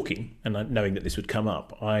were talking, and knowing that this would come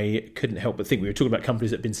up, I couldn't help but think we were talking about companies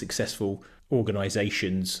that have been successful,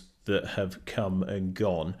 organisations that have come and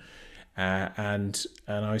gone. And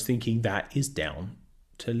I was thinking that is down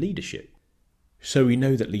to leadership. So we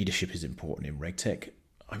know that leadership is important in RegTech.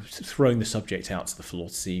 I'm throwing the subject out to the floor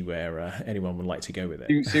to see where anyone would like to go with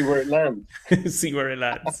it. See where it lands. See where it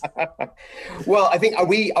lands. Well, I think did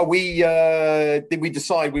we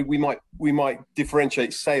decide we might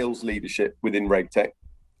differentiate sales leadership within RegTech?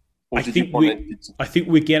 I think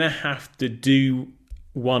we're gonna have to do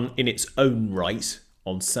one in its own right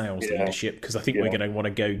on sales leadership, because I think we're going to want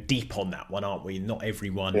to go deep on that one, aren't we? Not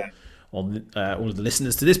everyone on all of the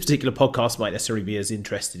listeners to this particular podcast might necessarily be as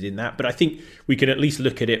interested in that, but I think we can at least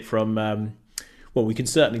look at it from we can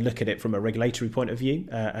certainly look at it from a regulatory point of view,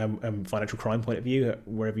 financial crime point of view,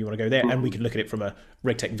 wherever you want to go there, and we can look at it from a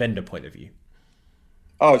RegTech vendor point of view.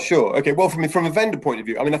 Oh, sure. Okay. Well, from a vendor point of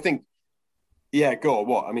view, I mean, I think, go on.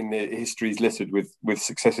 What? I mean, the history is littered with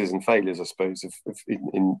successes and failures, I suppose,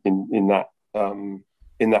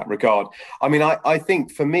 in that regard. I mean, I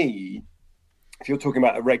think for me, if you're talking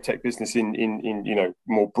about a RegTech business in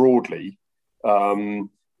more broadly,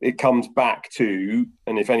 it comes back to,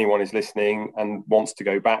 and if anyone is listening and wants to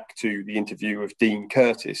go back to the interview of Dean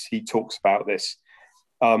Curtis, he talks about this.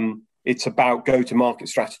 It's about go-to-market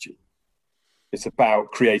strategy. It's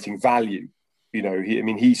about creating value.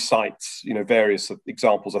 He cites, various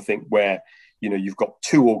examples, I think, where, you've got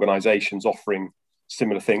two organizations offering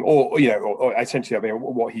similar thing, or essentially, I mean,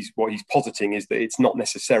 what he's positing is that it's not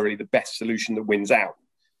necessarily the best solution that wins out,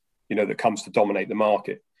 that comes to dominate the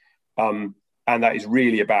market, and that is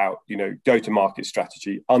really about go-to-market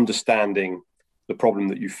strategy, understanding the problem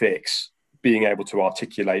that you fix, being able to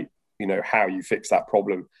articulate how you fix that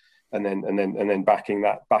problem, and then backing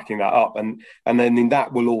that up, and then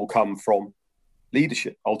that will all come from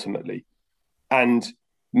leadership ultimately. And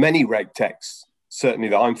many RegTechs, certainly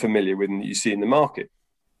that I'm familiar with and that you see in the market,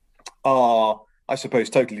 are, I suppose,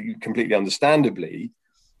 completely understandably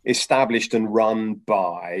established and run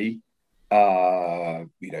by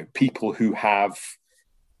people who have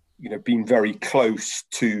been very close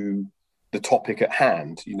to the topic at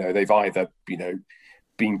hand. They've either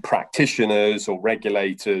been practitioners or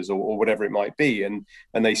regulators or whatever it might be, and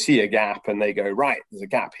they see a gap and they go, right, there's a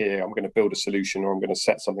gap here, I'm going to build a solution, or I'm going to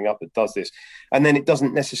set something up that does this. And then it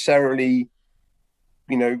doesn't necessarily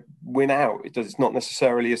win out. It's not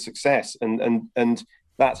necessarily a success, and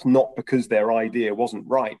that's not because their idea wasn't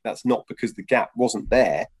right. That's not because the gap wasn't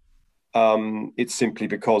there. It's simply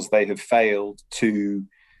because they have failed to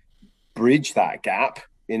bridge that gap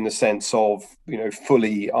in the sense of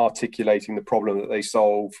fully articulating the problem that they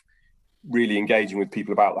solve, really engaging with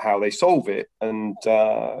people about how they solve it, and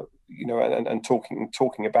and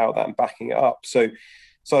talking about that and backing it up. So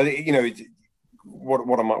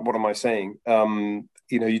what am I saying?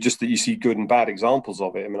 You see good and bad examples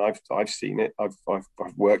of it. I mean, I've seen it. I've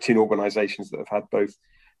worked in organisations that have had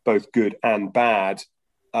both good and bad,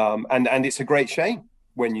 and it's a great shame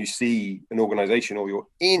when you see an organisation, or you're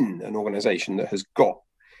in an organisation that has got,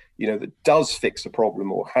 that does fix a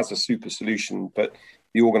problem or has a super solution, but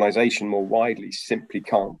the organisation more widely simply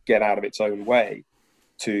can't get out of its own way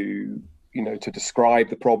to describe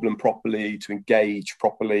the problem properly, to engage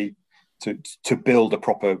properly, to build a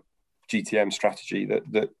proper GTM strategy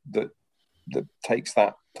that takes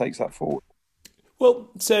that forward.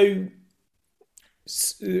 Well, so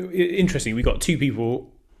interesting. We've got two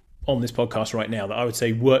people on this podcast right now that I would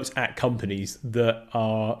say worked at companies that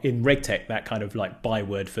are in RegTech, that kind of like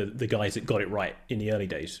byword for the guys that got it right in the early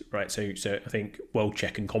days, right? So I think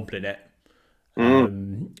WorldCheck and CompliNet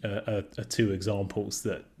are two examples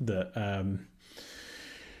that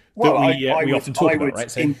we often talk about,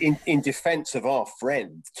 right? So, in defence of our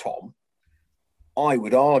friend Tom, I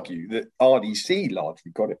would argue that RDC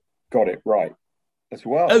largely got it right as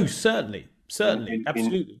well. Oh, certainly,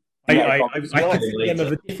 absolutely. I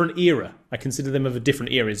consider them of a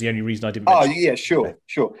different era. Is the only reason I didn't mention. Oh, yeah, sure.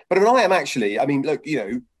 But I am actually, I mean, look,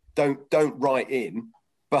 don't write in,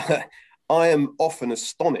 but I am often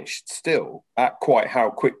astonished still at quite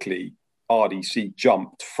how quickly RDC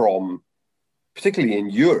jumped from, particularly in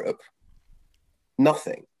Europe,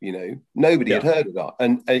 nothing, nobody had heard of that.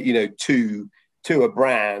 And, to a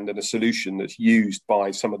brand and a solution that's used by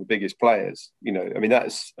some of the biggest players, I mean,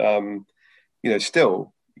 that's,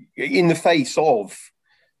 still in the face of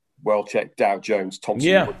WorldCheck, Dow Jones,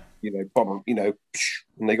 Thomson, and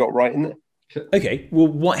they got right in there. Okay,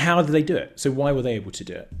 well, how did they do it? So why were they able to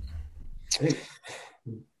do it?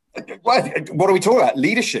 What are we talking about?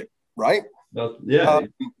 Leadership, right? Well, yeah. If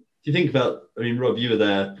you think about, I mean, Rob, you were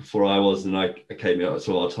there before I was, and I came out,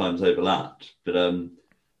 so our times overlapped. But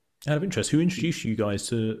out of interest, who introduced you guys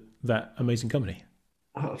to that amazing company?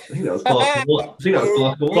 I think that was Barker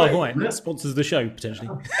White. That sponsors the show, potentially.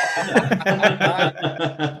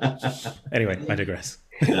 Anyway, I digress.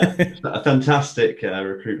 A fantastic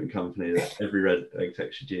recruitment company that every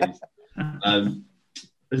RegTech should use.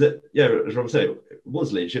 As Rob said, it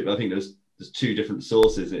was leadership. I think there's two different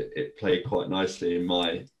sources. It played quite nicely, in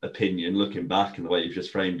my opinion, looking back, and the way you've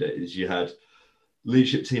just framed it is you had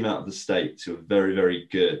leadership team out of the States who were very, very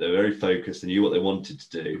good. They were very focused and knew what they wanted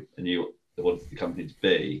to do and knew what they wanted the company to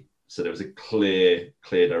be. So there was a clear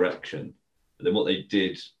direction. But then what they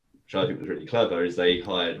did, which I think was really clever, is they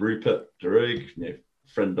hired Rupert de Ruyg,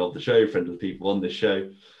 friend of the show, friend of the people on this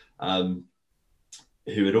show,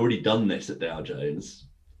 who had already done this at Dow Jones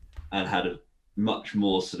and had a much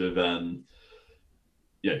more sort of, I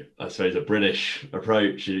suppose, a British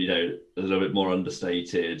approach, a little bit more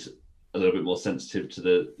understated, a little bit more sensitive to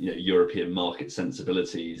the European market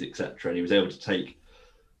sensibilities, etc. And he was able to take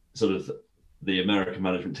sort of the American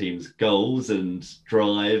management team's goals and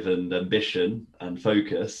drive and ambition and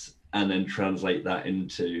focus, and then translate that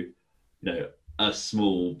into, a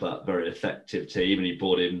small but very effective team. And he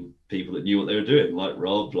brought in people that knew what they were doing, like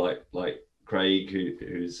Rob, like Craig,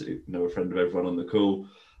 who's a friend of everyone on the call,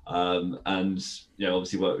 and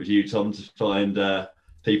obviously worked with you, Tom, to find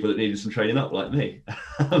people that needed some training up, like me.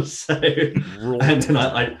 I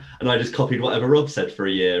just copied whatever Rob said for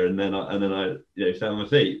a year, and then I found my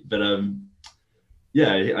feet. But I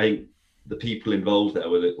think the people involved there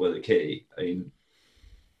were the key. I mean,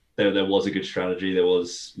 there was a good strategy, there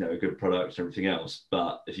was a good product, and everything else.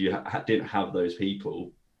 But if you didn't have those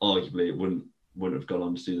people, arguably it wouldn't have gone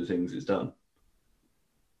on to do the things it's done.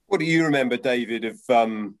 What do you remember, David, of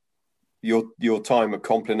your time at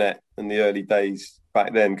CompliNet and the early days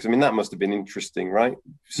back then? Because I mean, that must have been interesting, right?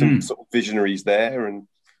 Some sort of visionaries there, and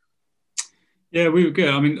yeah, we were good.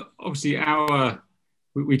 I mean, obviously,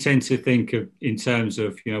 we tend to think of in terms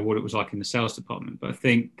of what it was like in the sales department, but I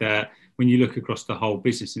think that when you look across the whole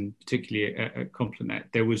business, and particularly at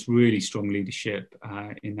CompliNet, there was really strong leadership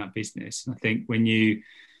in that business. And I think when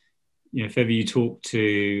if ever you talk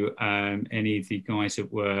to any of the guys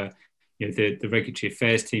that were, the regulatory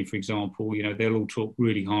affairs team, for example, they'll all talk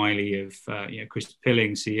really highly of, Chris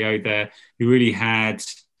Pilling, CEO there, who really had,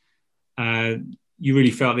 you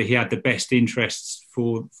really felt that he had the best interests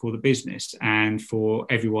for the business and for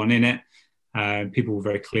everyone in it. People were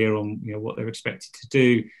very clear on, what they were expected to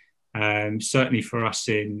do. Certainly for us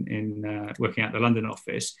in working at the London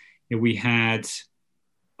office, we had,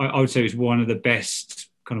 I would say it was one of the best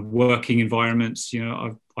kind of working environments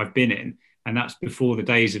I've been in, and that's before the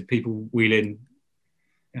days of people wheeling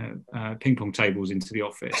ping pong tables into the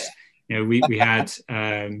office. We had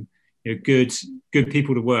good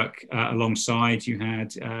people to work alongside. You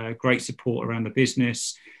had great support around the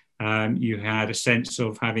business. You had a sense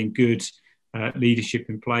of having good leadership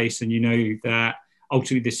in place, and that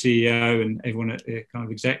ultimately the CEO and everyone at the kind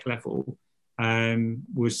of exec level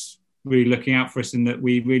was really looking out for us, and that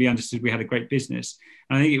we really understood we had a great business.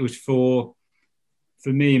 And I think it was for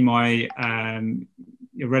me in my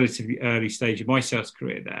relatively early stage of my sales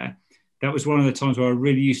career there, that was one of the times where I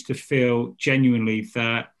really used to feel genuinely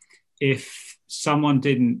that if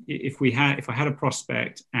I had a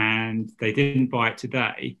prospect and they didn't buy it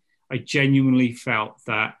today, I genuinely felt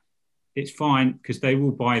that it's fine because they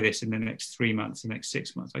will buy this in the next 3 months, the next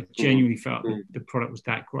 6 months. I genuinely felt the product was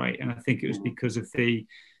that great. And I think it was because of the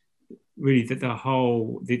really the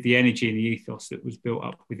whole the energy and the ethos that was built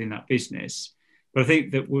up within that business. But I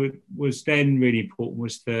think that what was then really important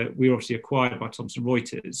was that we were obviously acquired by Thomson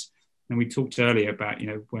Reuters, and we talked earlier about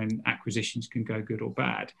when acquisitions can go good or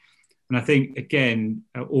bad. And I think again,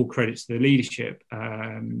 all credits to the leadership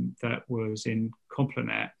that was in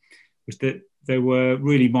Complinet, was that they were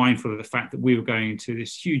really mindful of the fact that we were going into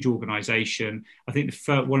this huge organisation. I think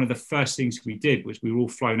one of the first things we did was we were all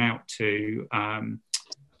flown out to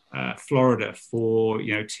Florida for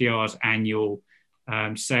TR's annual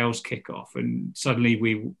sales kickoff, and suddenly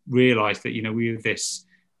we realised that we were this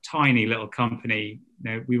tiny little company.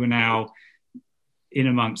 We were now in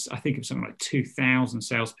amongst, I think, of something like 2,000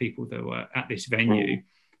 salespeople that were at this venue.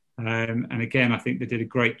 And again, I think they did a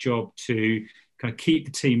great job to kind of keep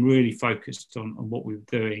the team really focused on what we were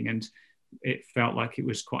doing. And it felt like it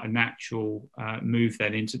was quite a natural move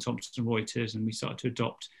then into Thomson Reuters, and we started to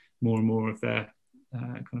adopt more and more of their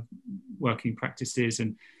kind of working practices.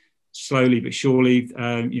 And slowly but surely,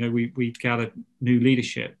 we gathered new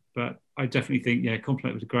leadership. But I definitely think,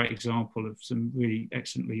 Complinet was a great example of some really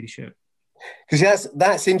excellent leadership. Because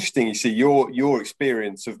that's interesting. You see your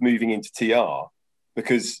experience of moving into TR,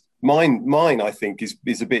 because mine I think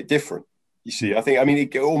is a bit different. You see, I think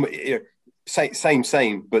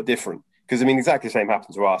same but different. Because exactly the same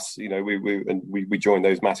happened to us. We joined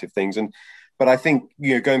those massive things, but I think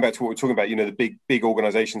going back to what we're talking about, the big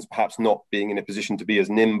organisations perhaps not being in a position to be as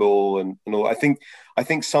nimble and all. I think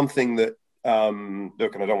something that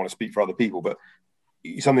look, and I don't want to speak for other people, but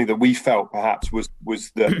something that we felt perhaps was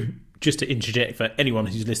that. Just to interject for anyone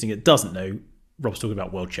who's listening that doesn't know, Rob's talking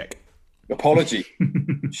about WorldCheck. Apology.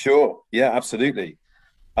 Sure. Yeah, absolutely.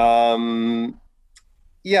 Not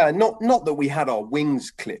that we had our wings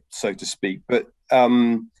clipped, so to speak, but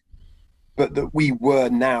that we were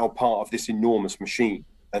now part of this enormous machine,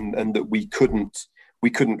 and that we couldn't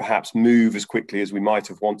perhaps move as quickly as we might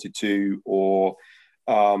have wanted to, or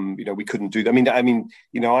we couldn't do that.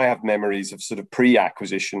 I have memories of sort of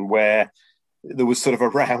pre-acquisition where there was sort of a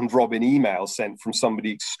round robin email sent from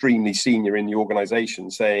somebody extremely senior in the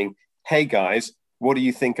organization saying, "Hey guys, what do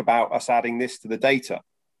you think about us adding this to the data?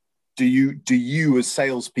 Do you as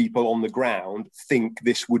salespeople on the ground think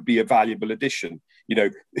this would be a valuable addition?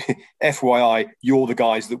 FYI, you're the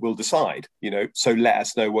guys that will decide, so let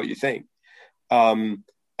us know what you think." And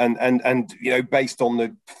based on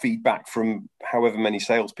the feedback from however many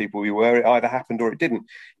salespeople we were, it either happened or it didn't.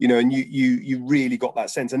 And you really got that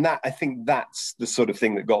sense, and that, I think, that's the sort of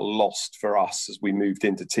thing that got lost for us as we moved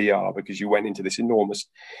into TR, because you went into this enormous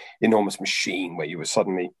machine where you were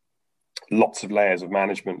suddenly lots of layers of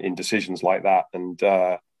management in decisions like that, and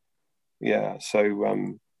there was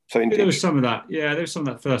some of that. Yeah, there was some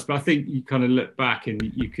of that first, but I think you kind of look back and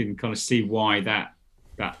you can kind of see why that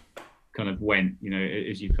kind of went,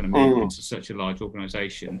 as you kind of moved into such a large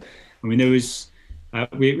organisation. There was,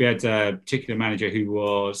 we had a particular manager who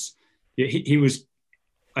was, he was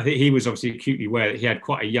obviously acutely aware that he had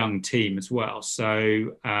quite a young team as well.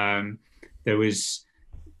 So there was,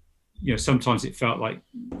 sometimes it felt like,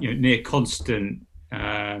 near constant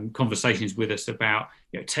conversations with us about,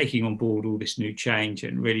 taking on board all this new change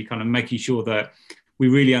and really kind of making sure that we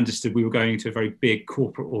really understood we were going into a very big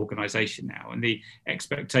corporate organisation now, and the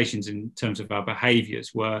expectations in terms of our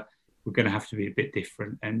behaviours were going to have to be a bit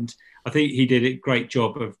different. And I think he did a great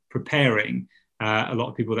job of preparing a lot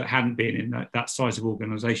of people that hadn't been in that size of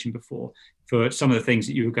organisation before for some of the things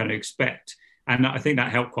that you were going to expect. And I think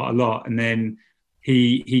that helped quite a lot. And then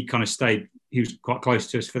he kind of stayed, he was quite close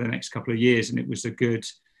to us for the next couple of years, and it was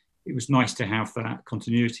nice to have that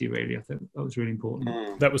continuity, really. I think that was really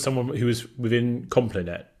important. That was someone who was within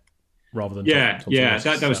Complinet rather than that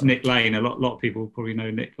was Nick Lane. A lot of people probably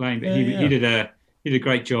know Nick Lane, but he did a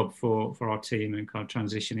great job for our team and kind of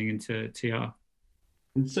transitioning into TR.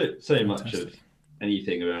 And so much of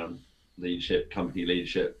anything around leadership, company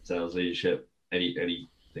leadership, sales leadership, anything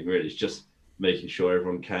really, is just making sure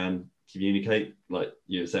everyone can communicate. Like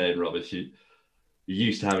you were saying, Rob, if you're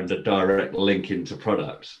used to having a direct link into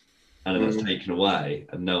product, and then that's taken away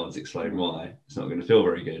and no one's explained why, it's not going to feel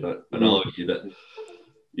very good. I'd argue that,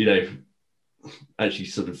 actually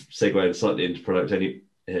sort of segueing slightly into product here,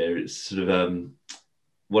 it's sort of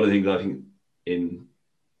one of the things I think in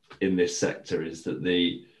this sector is that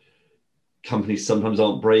the companies sometimes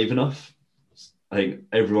aren't brave enough. I think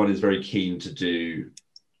everyone is very keen to do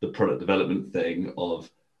the product development thing of,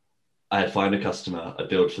 I find a customer, I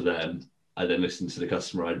build for them, I then listen to the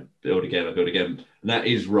customer, I build again. And that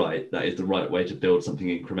is right. That is the right way to build something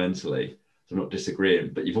incrementally. So I'm not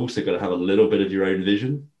disagreeing, but you've also got to have a little bit of your own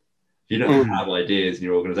vision. If you don't have ideas in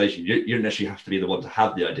your organization, you don't necessarily have to be the one to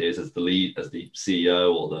have the ideas as the lead, as the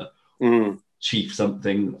CEO or chief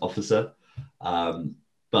something officer.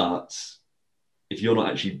 But if you're not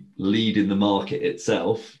actually leading the market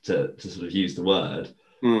itself, to sort of use the word,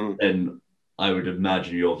 then I would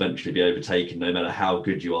imagine you'll eventually be overtaken, no matter how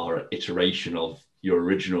good you are at iteration of your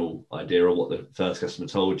original idea or what the first customer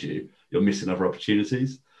told you. You're missing other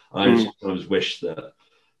opportunities. I just sometimes wish that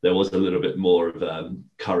there was a little bit more of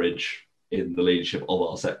courage in the leadership of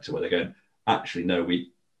our sector, where they're going, actually, no,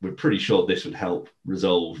 we're pretty sure this would help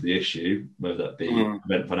resolve the issue, whether that be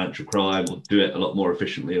prevent financial crime or do it a lot more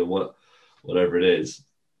efficiently or whatever it is.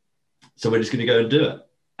 So we're just going to go and do it.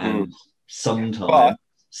 And sometimes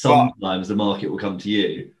the market will come to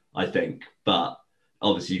you, I think. But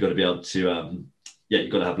obviously, you've got to be able to,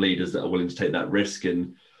 you've got to have leaders that are willing to take that risk,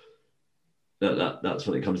 and that's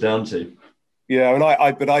what it comes down to. Yeah, and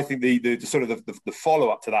I think the sort of the follow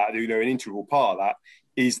up to that, an integral part of that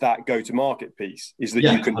is that go to market piece. Is that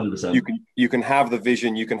you can have the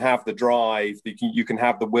vision, you can have the drive, you can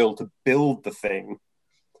have the will to build the thing,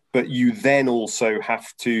 but you then also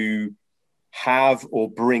have to have or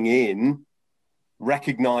bring in,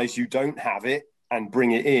 recognize you don't have it and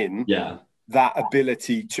bring it in. Yeah, that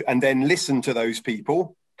ability to, and then listen to those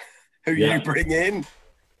people who you bring in.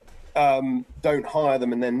 Don't hire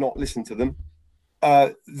them and then not listen to them.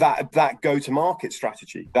 That go-to-market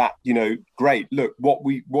strategy, that, great, look,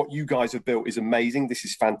 what you guys have built is amazing. This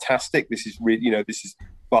is fantastic. This is really,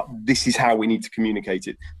 but this is how we need to communicate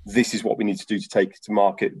it. This is what we need to do to take it to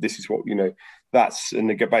market. This is what, that's,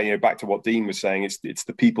 and back to what Dean was saying, it's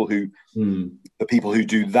the people who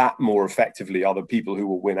do that more effectively are the people who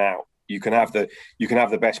will win out. You can have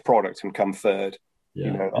the best product and come third.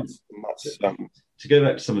 Yeah. To go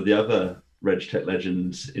back to some of the other RegTech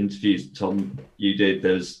Legends interviews, Tom, you did,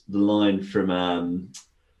 there's the line from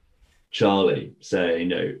Charlie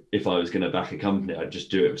saying, if I was going to back a company, I'd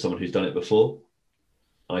just do it with someone who's done it before.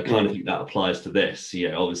 And I kind of think that applies to this.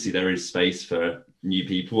 Obviously there is space for new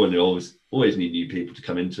people, and you always need new people to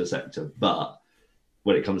come into a sector. But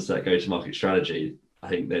when it comes to that go-to-market strategy, I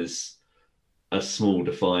think there's a small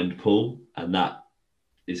defined pool, and that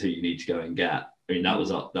is who you need to go and get. I mean, that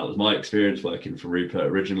was my experience working for Rupert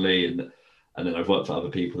originally, and then I've worked for other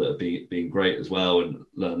people that have been great as well and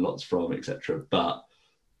learned lots from, etc. But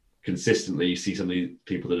consistently, you see some of these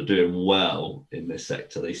people that are doing well in this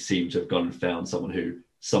sector, they seem to have gone and found someone who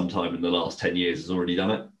sometime in the last 10 years has already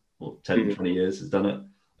done it, or 10, 20 years has done it.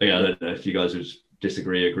 Again, I don't know if you guys would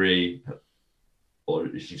disagree, agree, or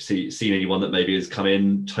if you've seen anyone that maybe has come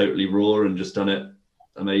in totally raw and just done it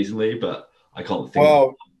amazingly, but I can't think.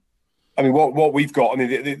 Well, I mean, what we've got,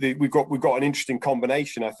 we've got an interesting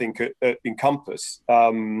combination, I think, at Encompass.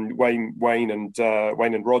 Wayne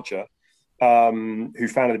and Roger, who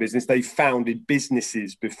founded the business, they've founded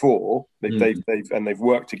businesses before. They've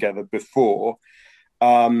worked together before,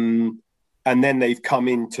 and then they've come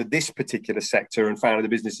into this particular sector and founded a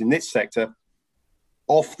business in this sector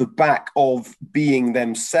off the back of being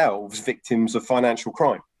themselves victims of financial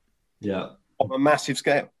crime. Yeah, on a massive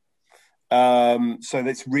scale. So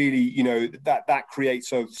that's really, that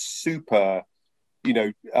creates a super,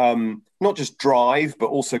 not just drive, but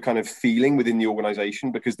also kind of feeling within the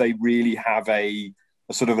organization, because they really have a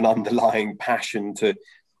sort of an underlying passion to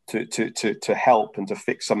help and to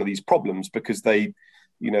fix some of these problems, because they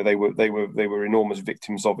were enormous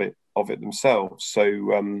victims of it themselves. So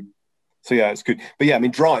yeah, it's good. But yeah, I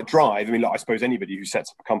mean, drive. I mean, I suppose anybody who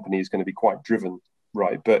sets up a company is going to be quite driven,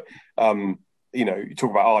 right? But you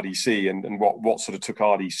talk about RDC and what sort of took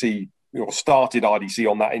RDC, started RDC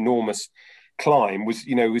on that enormous climb was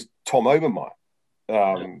Tom Obermeyer.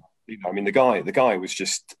 I mean, the guy was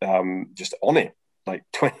just on it, like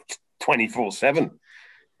 24/7.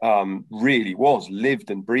 Really was,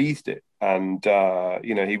 lived and breathed it, and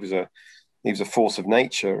he was a force of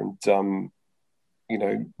nature, and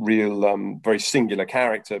real very singular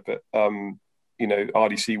character. But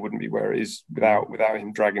RDC wouldn't be where it is without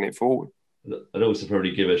him dragging it forward. I'd also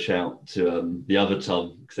probably give a shout to the other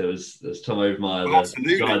Tom, because there's Tom Obermeyer,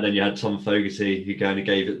 the guy, and then you had Tom Fogarty, who kind of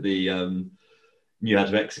gave it the knew how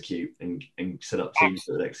to execute and set up teams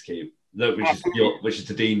that would execute. Which is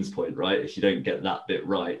to Dean's point, right? If you don't get that bit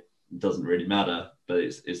right, it doesn't really matter. But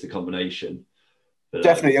it's the combination. But,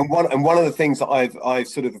 definitely, and one of the things that I've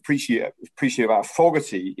sort of appreciate about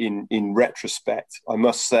Fogarty in retrospect, I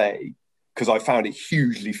must say, because I found it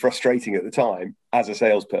hugely frustrating at the time as a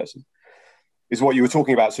salesperson, is what you were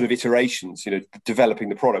talking about, sort of iterations, developing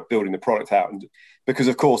the product, building the product out. And because,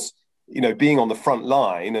 of course, being on the front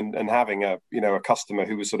line and having a customer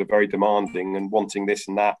who was sort of very demanding and wanting this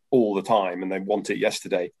and that all the time, and they want it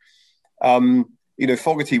yesterday.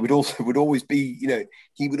 Fogarty would always be,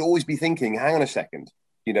 he would always be thinking, hang on a second,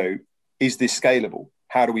 is this scalable?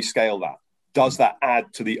 How do we scale that? Does that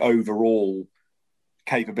add to the overall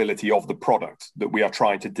capability of the product that we are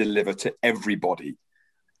trying to deliver to everybody?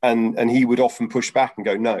 And he would often push back and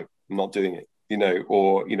go, no, I'm not doing it,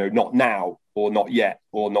 or, not now, or not yet,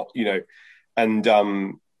 or not, and,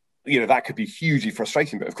 that could be hugely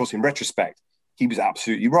frustrating. But of course, in retrospect, he was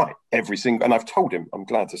absolutely right. And I've told him, I'm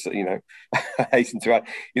glad to say, I hasten to add,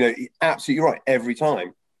 absolutely right every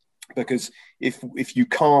time. Because if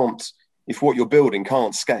what you're building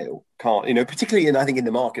can't scale, particularly I think in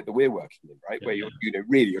the market that we're working in, right, where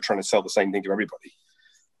you're trying to sell the same thing to everybody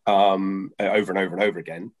over and over and over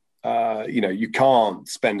again, you can't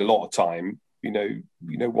spend a lot of time,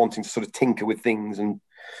 wanting to sort of tinker with things. And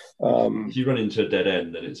if you run into a dead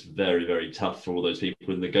end, then it's very, very tough for all those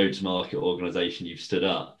people in the go-to-market organization you've stood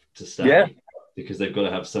up to stay, because they've got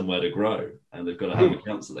to have somewhere to grow, and they've got to have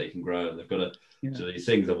accounts that they can grow, and they've got to do these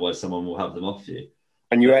things, otherwise someone will have them off you.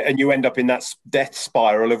 And you end up in that death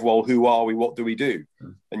spiral of, well, who are we? What do we do?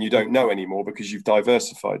 And you don't know anymore because you've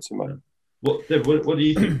diversified so much. What do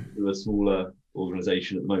you think of a smaller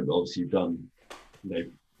organisation at the moment? Obviously, you've done,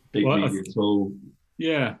 big, medium, small.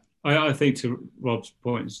 Yeah, I think to Rob's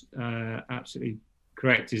point is absolutely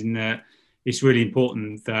correct, isn't that it's really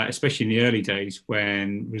important that, especially in the early days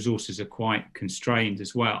when resources are quite constrained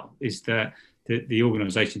as well, is that the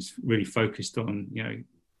organisation is really focused on,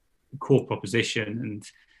 core proposition. And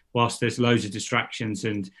whilst there's loads of distractions,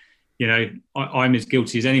 and I'm as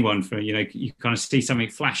guilty as anyone for, you kind of see something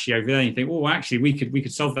flashy over there and you think, oh, actually we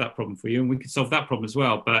could solve that problem for you, and we could solve that problem as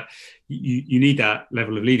well. But you need that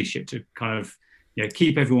level of leadership to kind of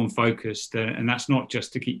keep everyone focused, and that's not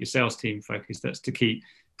just to keep your sales team focused, that's to keep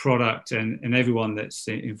product and everyone that's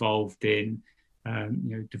involved in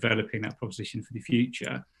developing that proposition for the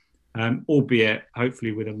future. Albeit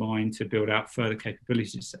hopefully with a mind to build out further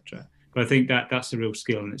capabilities, etc. But I think that's a real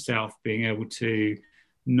skill in itself, being able to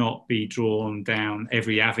not be drawn down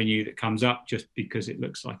every avenue that comes up just because it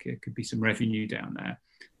looks like it could be some revenue down there.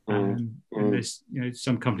 And there's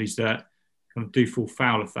some companies that kind of do fall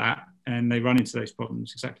foul of that, and they run into those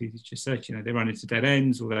problems exactly as you just said. They run into dead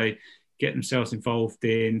ends, or they get themselves involved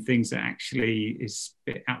in things that actually is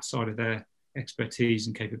a bit outside of their expertise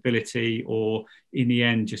and capability, or in the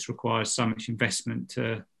end just requires so much investment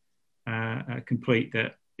to complete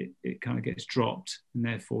that it kind of gets dropped, and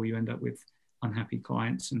therefore you end up with unhappy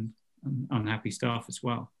clients and unhappy staff as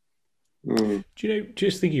well. Do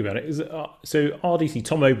just thinking about it, so RDC,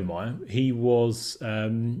 Tom Obermeyer, he was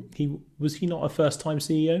he not a first-time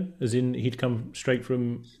CEO, as in he'd come straight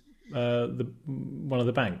from one of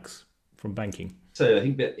the banks, from banking? So I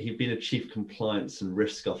think that he'd been a chief compliance and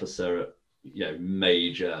risk officer at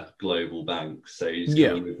major global banks, so he's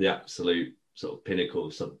coming with the absolute sort of pinnacle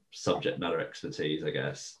of subject matter expertise, I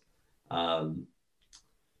guess.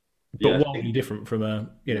 But wildly different from a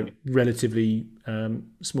relatively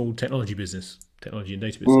small technology and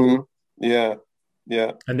data business. Yeah.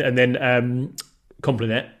 And then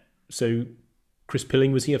Complinet. So Chris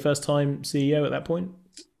Pilling, was he a first time CEO at that point?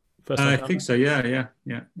 I think so. Yeah.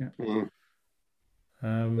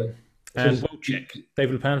 And WorldCheck,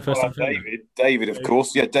 David Leppan, first time founder. David, of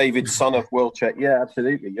course. Yeah, David, son of WorldCheck. Yeah,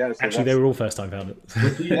 absolutely. Yeah. So actually, they were all first time founders.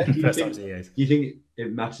 First time CEOs. Do you think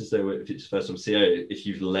it matters though if it's first time CEO, if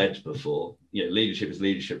you've led before? Leadership is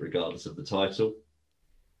leadership regardless of the title.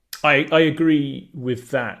 I agree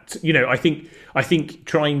with that. I think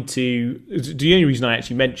trying to, the only reason I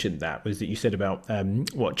actually mentioned that was that you said about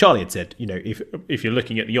what Charlie had said. If you're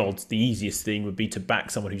looking at the odds, the easiest thing would be to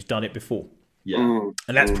back someone who's done it before. Yeah,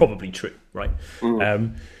 and that's probably true, right?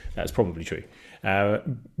 That's probably true.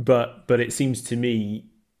 But it seems to me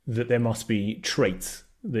that there must be traits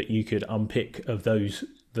that you could unpick of those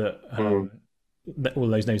that all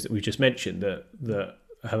those names that we've just mentioned that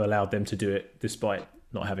have allowed them to do it despite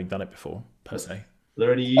not having done it before, per se. Are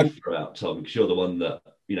there any you throw out, Tom? Because you're the one that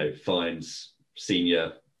finds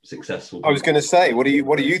senior successful. I was going to say, what do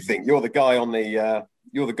you think? You're the guy on the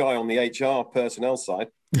HR personnel side.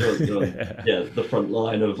 The front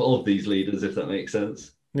line of these leaders, if that makes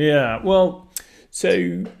sense. Yeah, well, so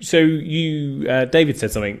you David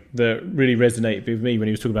said something that really resonated with me when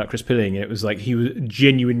he was talking about Chris Pilling, and it was like he was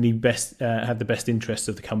genuinely had the best interests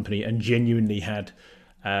of the company and genuinely had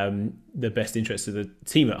the best interests of the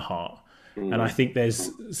team at heart. And I think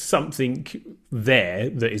there's something there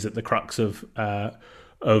that is at the crux of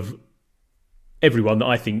everyone that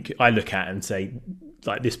I think I look at and say,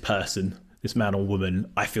 like, this person, this man or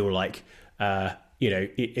woman, I feel like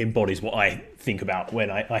it embodies what I think about when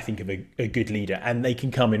I think of a good leader. And they can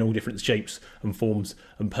come in all different shapes and forms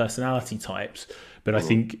and personality types. But I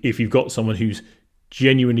think if you've got someone who's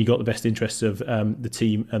genuinely got the best interests of the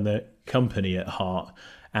team and company at heart,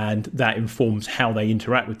 and that informs how they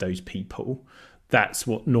interact with those people. That's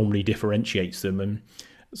what normally differentiates them. And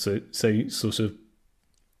so sort of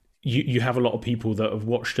you have a lot of people that have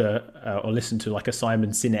watched or listened to like a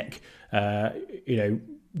Simon Sinek,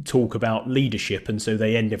 talk about leadership, and so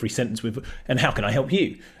they end every sentence with, "And how can I help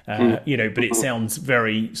you?" But it sounds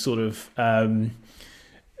very sort of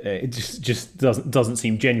it just doesn't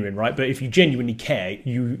seem genuine, right? But if you genuinely care,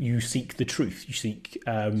 you seek the truth, you seek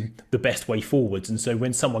the best way forwards. And so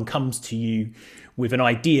when someone comes to you with an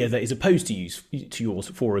idea that is opposed to yours,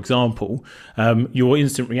 for example, your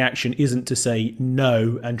instant reaction isn't to say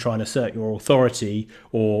no and try and assert your authority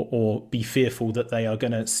or be fearful that they are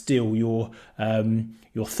going to steal your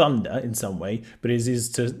thunder in some way, but it is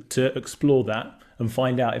to explore that and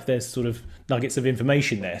find out if there's sort of nuggets of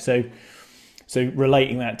information there. So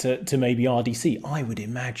relating that to maybe RDC, I would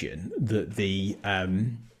imagine that the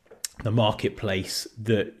marketplace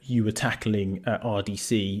that you were tackling at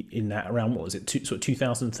RDC in that around, what was it, sort of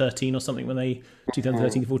 2013 or something,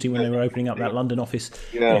 2013-14 when they were opening up that London office,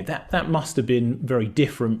 that must have been very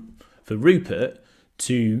different for Rupert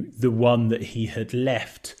to the one that he had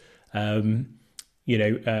left. The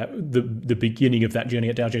beginning of that journey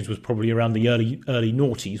at Dow Jones was probably around the early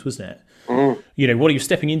noughties, wasn't it? What he was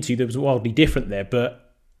stepping into, that was wildly different there,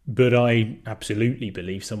 but I absolutely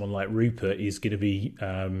believe someone like Rupert is going to be,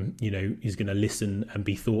 is going to listen and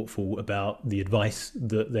be thoughtful about the advice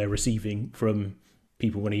that they're receiving from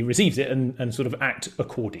people when he receives it, and sort of act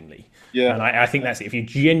accordingly. Yeah, and I think that's it. If you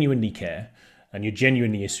genuinely care and you're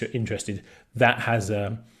genuinely interested, that has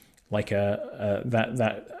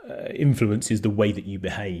influences the way that you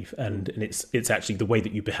behave, and it's actually the way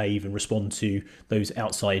that you behave and respond to those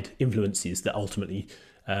outside influences that ultimately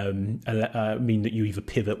mean that you either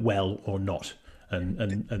pivot well or not,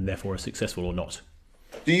 and therefore are successful or not.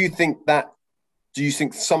 Do you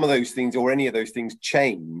think some of those things or any of those things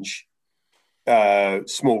change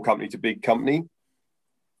small company to big company?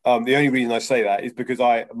 The only reason I say that is because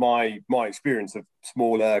my experience of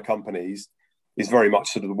smaller companies is very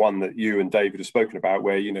much sort of the one that you and David have spoken about,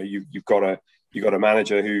 where you've got a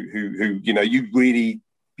manager who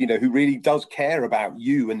who really does care about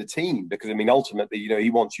you and the team, because I mean ultimately he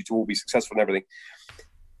wants you to all be successful and everything.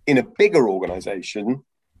 In a bigger organization,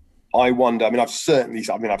 I wonder, I've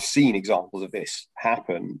seen examples of this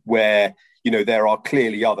happen where there are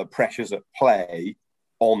clearly other pressures at play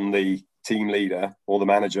on the team leader or the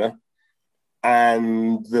manager,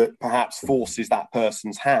 and that perhaps forces that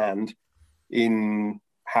person's hand in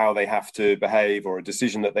how they have to behave, or a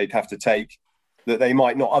decision that they'd have to take that they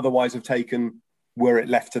might not otherwise have taken were it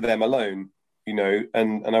left to them alone,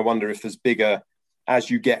 and I wonder if there's bigger, as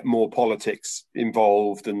you get more politics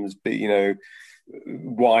involved and there's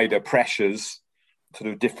wider pressures,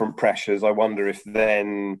 sort of different pressures, I wonder if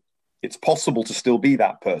then it's possible to still be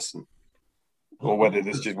that person, or whether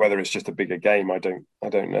it's just a bigger game. I don't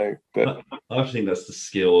know. But I think that's the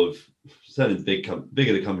skill of, certainly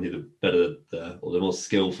bigger the company, the better the more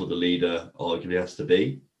skillful the leader arguably has to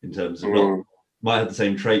be, in terms of might have the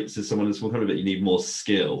same traits as someone in a small company, but you need more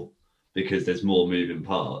skill because there's more moving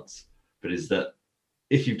parts. But is that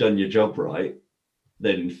if you've done your job right,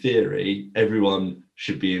 then in theory everyone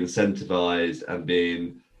should be incentivized and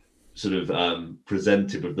being sort of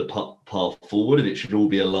presented with the path forward, and it should all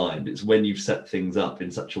be aligned. It's when you've set things up in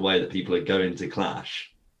such a way that people are going to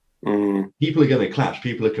clash. People are going to clash.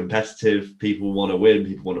 People are competitive. People want to win.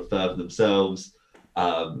 People want to further themselves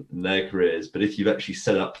in their careers. But if you've actually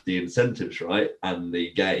set up the incentives right and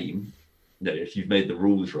the game, if you've made the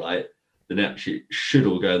rules right, then it actually should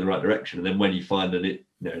all go in the right direction. And then when you find an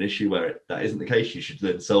issue where that isn't the case, you should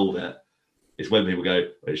then solve it. It's when people go,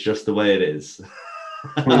 it's just the way it is.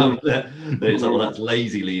 It's like, well, that's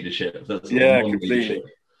lazy leadership. That's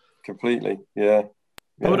completely. Yeah.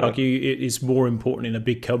 I would argue it is more important in a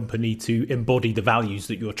big company to embody the values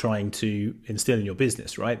that you're trying to instill in your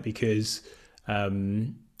business, right? Because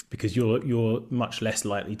you're much less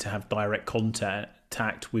likely to have direct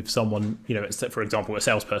contact with someone, for example, a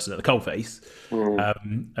salesperson at the coalface.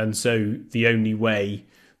 And so the only way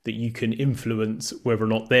that you can influence whether or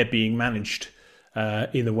not they're being managed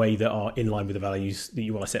in the way that are in line with the values that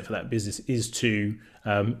you want to set for that business is to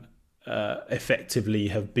effectively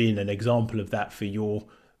have been an example of that for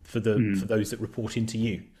those that report into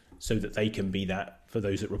you, so that they can be that for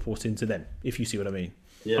those that report into them, if you see what I mean.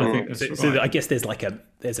 Yeah, I think that's right. So I guess there's a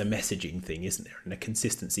messaging thing, isn't there, and a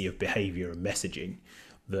consistency of behavior and messaging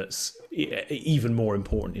that's even more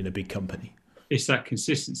important in a big company. It's that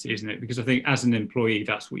consistency, isn't it? Because I think as an employee,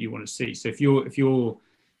 that's what you want to see. So if you're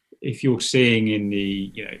seeing in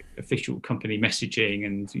the official company messaging,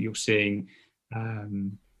 and you're seeing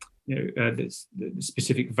the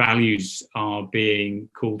specific values are being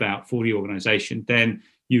called out for the organisation, then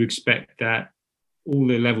you expect that all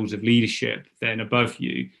the levels of leadership then above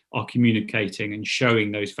you are communicating and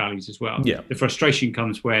showing those values as well. Yeah. The frustration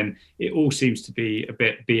comes when it all seems to be a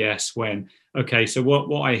bit BS when, okay, so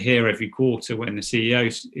what I hear every quarter when the CEO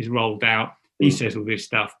is rolled out, he says all this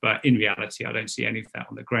stuff, but in reality, I don't see any of that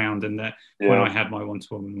on the ground. And that when I had my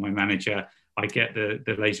one-to-one with my manager, I get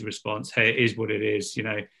the laser response, hey, it is what it is,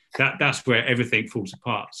 that's where everything falls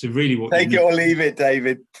apart. So really what take it or leave it,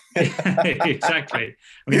 David. Exactly.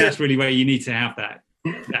 I mean, that's really where you need to have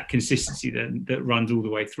that consistency that runs all the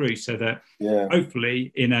way through, so that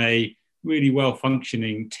hopefully in a really well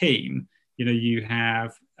functioning team, you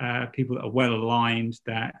have people that are well aligned,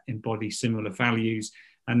 that embody similar values,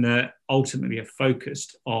 and that ultimately are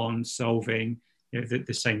focused on solving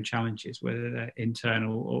the same challenges, whether they're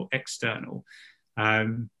internal or external.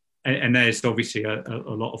 And there's obviously a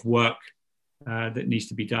lot of work that needs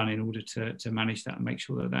to be done in order to manage that and make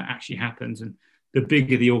sure that actually happens. And the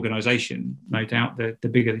bigger the organisation, no doubt, the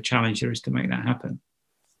bigger the challenge there is to make that happen.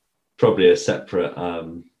 Probably a separate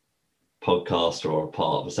podcast or a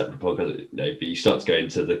part of a separate podcast, but you start to go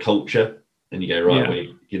into the culture and you go, right,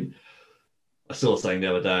 I saw something the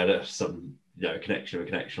other day that some connection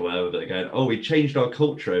or whatever, but they're going, oh, we changed our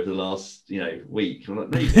culture over the last week. I'm like,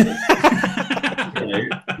 no, you didn't.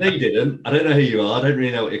 No, you didn't. I don't know who you are. I don't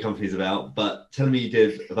really know what your company's about, but telling me you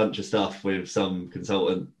did a bunch of stuff with some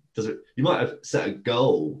consultant, you might have set a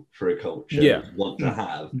goal for a culture you want to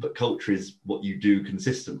have, but culture is what you do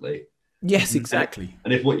consistently. Yes, exactly.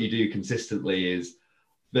 And if what you do consistently is,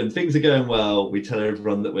 when things are going well, we tell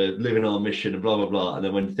everyone that we're living our mission and blah, blah, blah. And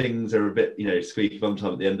then when things are a bit, squeaky bum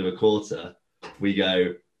time at the end of a quarter, we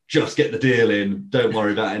go, just get the deal in, don't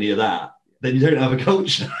worry about any of that. Then you don't have a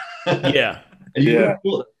culture. Yeah. And you would have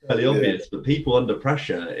thought that's fairly obvious, but people under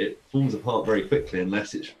pressure, it falls apart very quickly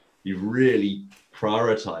unless you've really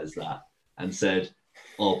prioritized that and said,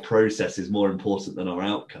 our process is more important than our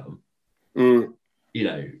outcome.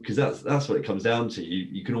 Because that's what it comes down to.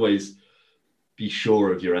 You can always be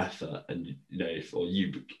sure of your effort, and or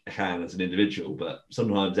you can as an individual, but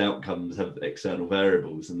sometimes outcomes have external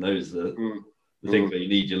variables, and those are the things where you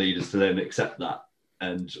need your leaders to then accept that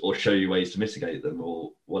or show you ways to mitigate them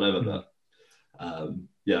or whatever. But I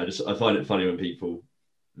find it funny when people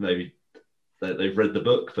maybe they've read the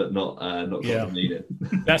book but not need it.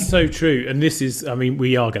 That's so true. And this is,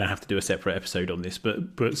 we are going to have to do a separate episode on this,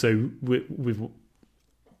 but so with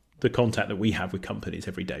the contact that we have with companies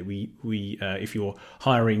every day, we if you're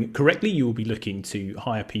hiring correctly, you will be looking to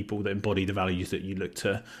hire people that embody the values that you look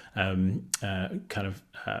to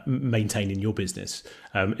maintain in your business.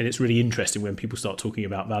 And it's really interesting when people start talking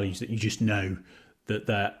about values that you just know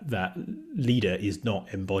that leader is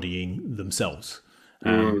not embodying themselves.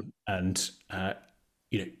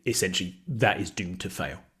 Essentially that is doomed to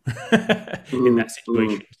fail in that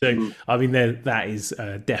situation. So that is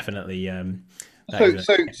definitely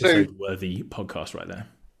so worthy podcast right there.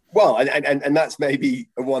 Well, and that's maybe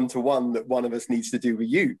a one-to-one that one of us needs to do with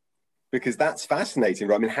you, because that's fascinating,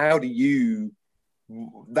 right? How do you?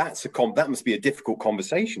 That must be a difficult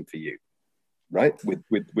conversation for you, right? With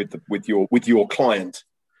your client.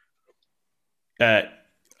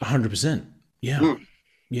 100%. Yeah.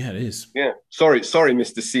 Yeah, it is. Yeah. Sorry,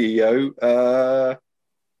 Mr. CEO.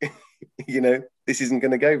 This isn't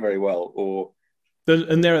going to go very well, or.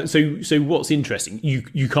 And so what's interesting,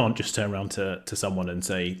 you can't just turn around to someone and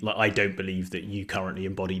say, like, I don't believe that you currently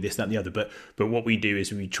embody this, that, and the other. But what we do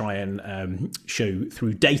is we try and show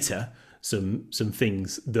through data some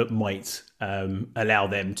things that might allow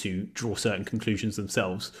them to draw certain conclusions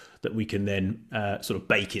themselves that we can then sort of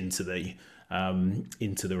bake into the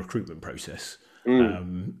recruitment process.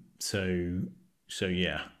 So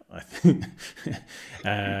yeah. I think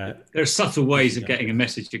there are subtle ways of getting a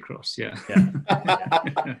message across. Yeah.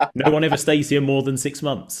 No one ever stays here more than 6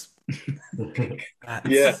 months.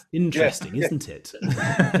 That's interesting, isn't it?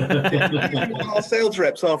 Our sales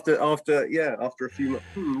reps after a few months.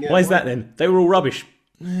 Why is that then? They were all rubbish.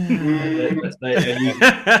 You just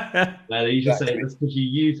say that's because you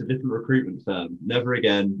use a different recruitment firm. Never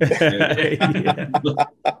again.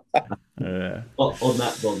 On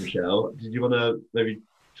that bombshell, did you want to maybe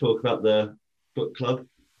talk about the book club?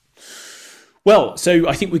 Well, so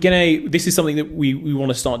I think this is something that we want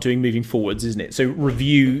to start doing moving forwards, isn't it? So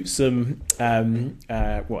review some,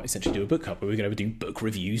 essentially do a book club, but we're going to do book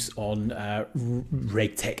reviews on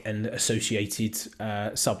RegTech and associated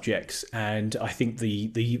subjects. And I think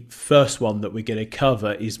the first one that we're going to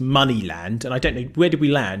cover is Moneyland. And I don't know, where did we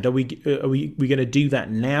land? Are we going to do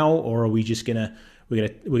that now, or are we just we're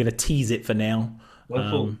going to tease it for now?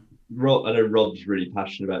 Well, Rob, I know Rob's really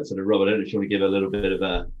passionate about it. So Rob, I don't know if you want to give a little bit of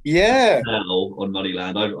a tell on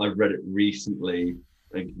Moneyland. I've read it recently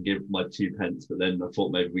and can give my 2 pence, but then I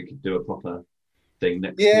thought maybe we could do a proper thing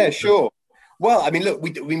next. Yeah, sure. Well, I mean, look,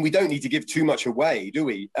 we don't need to give too much away, do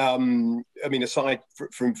we? I mean, aside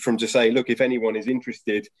from to say, look, if anyone is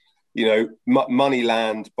interested, you know,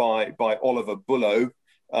 Moneyland by Oliver Bullough,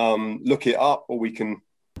 look it up, or we can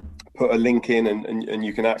put a link in and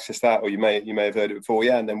you can access that, or you may have heard it before,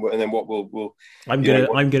 yeah. And then what we'll I'm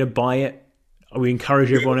gonna buy it. We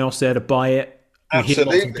encourage everyone else there to buy it. We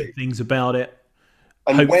absolutely hear lots of good things about it.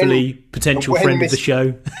 And hopefully, potential friend of the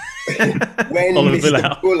show. When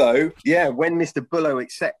Mr. Bullough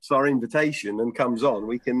accepts our invitation and comes on,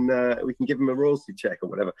 we can give him a royalty check or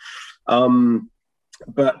whatever.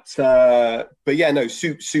 But yeah, no,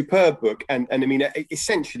 superb book, and I mean,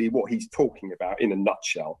 essentially what he's talking about in a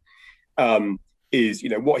nutshell is, you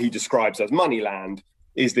know, what he describes as Moneyland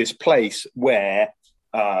is this place where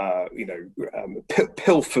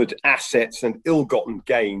pilfered assets and ill-gotten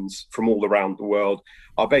gains from all around the world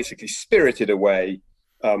are basically spirited away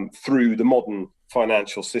through the modern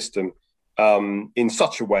financial system in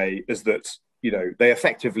such a way as that, you know, they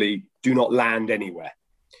effectively do not land anywhere.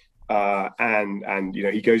 And you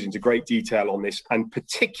know, he goes into great detail on this, and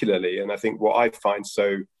particularly, and I think what I find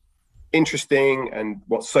so interesting and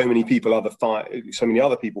what so many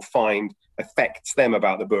other people find affects them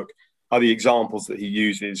about the book are the examples that he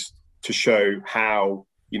uses to show how,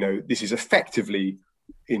 you know, this is effectively,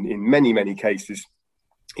 in many cases,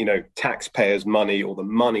 you know, taxpayers' money, or the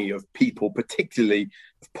money of people, particularly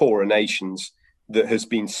of poorer nations, that has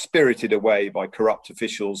been spirited away by corrupt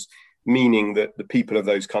officials, meaning that the people of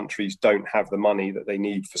those countries don't have the money that they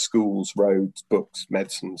need for schools, roads, books,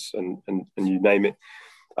 medicines, and you name it.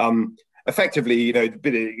 Effectively, you know,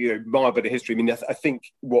 my bit of history. I mean, I think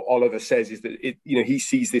what Oliver says is that he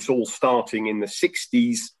sees this all starting in the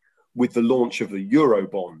 60s with the launch of the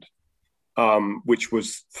Eurobond, which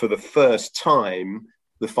was for the first time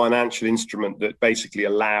the financial instrument that basically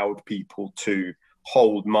allowed people to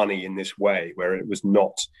hold money in this way, where it was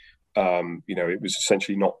not, it was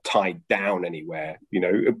essentially not tied down anywhere. You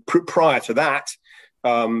know, prior to that,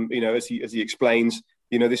 as he explains,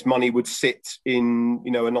 you know, this money would sit in,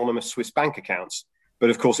 you know, anonymous Swiss bank accounts, but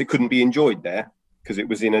of course it couldn't be enjoyed there because it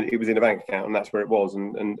was in a bank account, and that's where it was,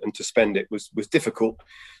 and to spend it was difficult.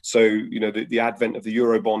 So, you know, the advent of the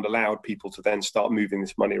Eurobond allowed people to then start moving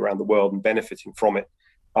this money around the world and benefiting from it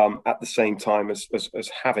at the same time as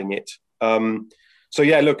having it. So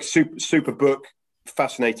yeah, look, super book,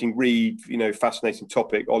 fascinating read, you know, fascinating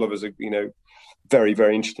topic. Oliver's a, you know, very,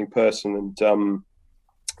 very interesting person, and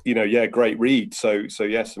you know, yeah, great read. So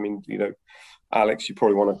yes, I mean, you know, Alex, you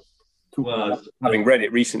probably want to talk about having read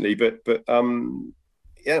it recently, but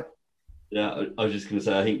yeah. Yeah, I was just going to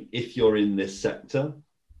say, I think if you're in this sector,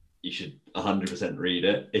 you should 100% read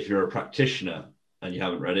it. If you're a practitioner and you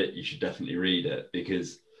haven't read it, you should definitely read it,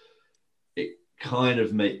 because it kind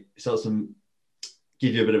of starts to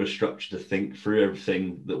give you a bit of a structure to think through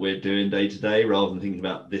everything that we're doing day to day, rather than thinking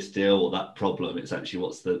about this deal or that problem. It's actually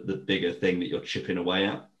what's the bigger thing that you're chipping away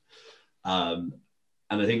at. And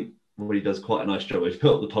I think what he does quite a nice job. He's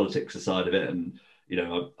put up the politics aside of it, and you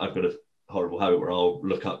know, I've got a horrible habit where I'll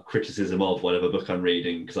look up criticism of whatever book I'm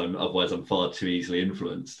reading, because otherwise I'm far too easily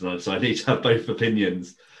influenced, and so I need to have both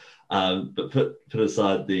opinions. But put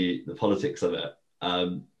aside the politics of it.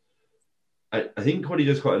 I think what he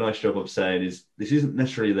does quite a nice job of saying is this isn't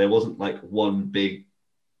necessarily, there wasn't like one big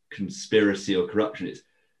conspiracy or corruption.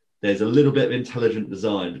 There's a little bit of intelligent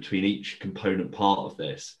design between each component part of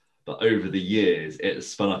this, but over the years it has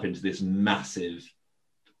spun up into this massive,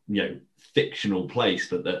 you know, fictional place,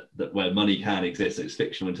 but that where money can exist. So it's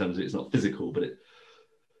fictional in terms of it's not physical, but it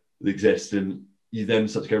exists. And you then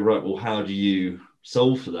start to go, right, well, how do you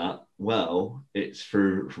solve for that? Well, it's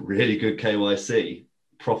through really good KYC,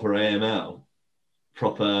 proper AML,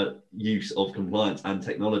 proper use of compliance and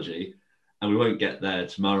technology. And we won't get there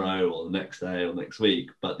tomorrow or the next day or next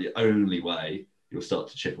week, but the only way you'll start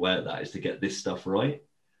to chip away at that is to get this stuff right.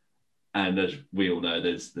 And as we all know,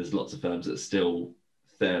 there's lots of firms that are still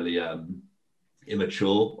fairly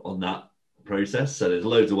immature on that process. So there's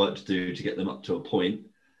loads of work to do to get them up to a point.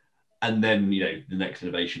 And then, you know, the next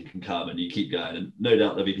innovation can come and you keep going. And no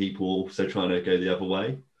doubt there'll be people also trying to go the other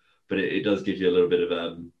way. But it does give you a little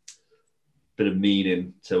bit of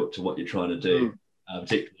meaning to what you're trying to do,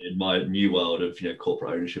 particularly in my new world of, you know,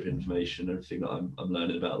 corporate ownership information and everything that I'm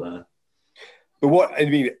learning about there. But what I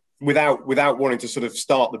mean, without wanting to sort of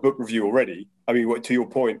start the book review already, I mean, to your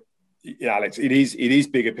point, Alex, it is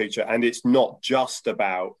bigger picture, and it's not just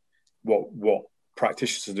about what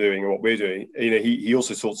practitioners are doing and what we're doing, he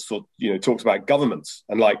also talks about governments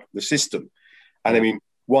and like the system. And I mean,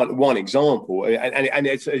 one example, and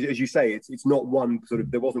it's, as you say, it's not one sort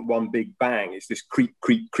of, there wasn't one big bang. It's this creep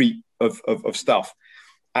of stuff,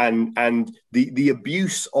 and the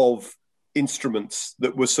abuse of instruments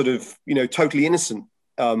that were sort of totally innocent.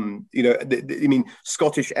 I mean,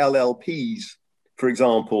 Scottish LLPs, for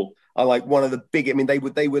example, are like one of the big. I mean, they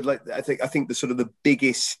would like. I think the sort of the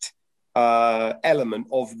biggest element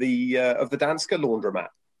of the Danske laundromat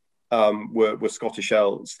were Scottish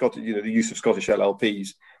the use of Scottish LLPs,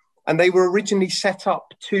 and they were originally set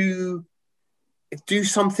up to do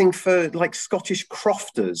something for like Scottish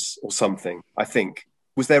crofters or something. I think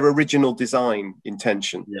was their original design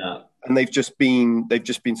intention. Yeah, and they've just been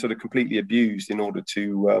sort of completely abused in order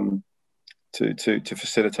to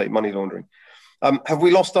facilitate money laundering. Have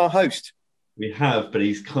we lost our host? We have, but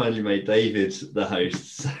he's kindly made David the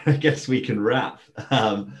host. So I guess we can wrap.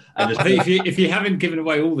 I think if you haven't given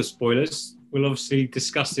away all the spoilers, we'll obviously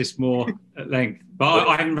discuss this more at length. But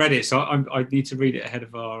I haven't read it, so I need to read it ahead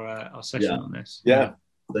of our session on this. Yeah.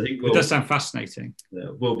 I think it does sound fascinating.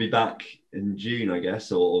 We'll be back in June, I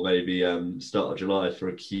guess, or maybe start of July for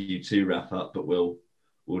a Q2 wrap up. But we'll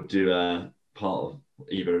do a part of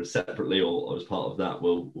either separately or as part of that.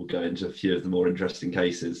 We'll go into a few of the more interesting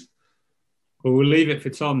cases. Well, we'll leave it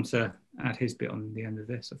for Tom to add his bit on the end of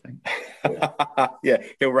this, I think. Yeah,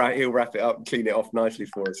 he'll wrap it up and clean it off nicely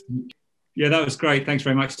for us. Yeah, that was great. Thanks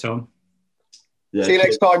very much, Tom. Yeah, see you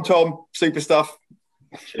next time, Tom. Super stuff.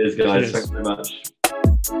 Cheers, guys. Cheers. Thanks very much.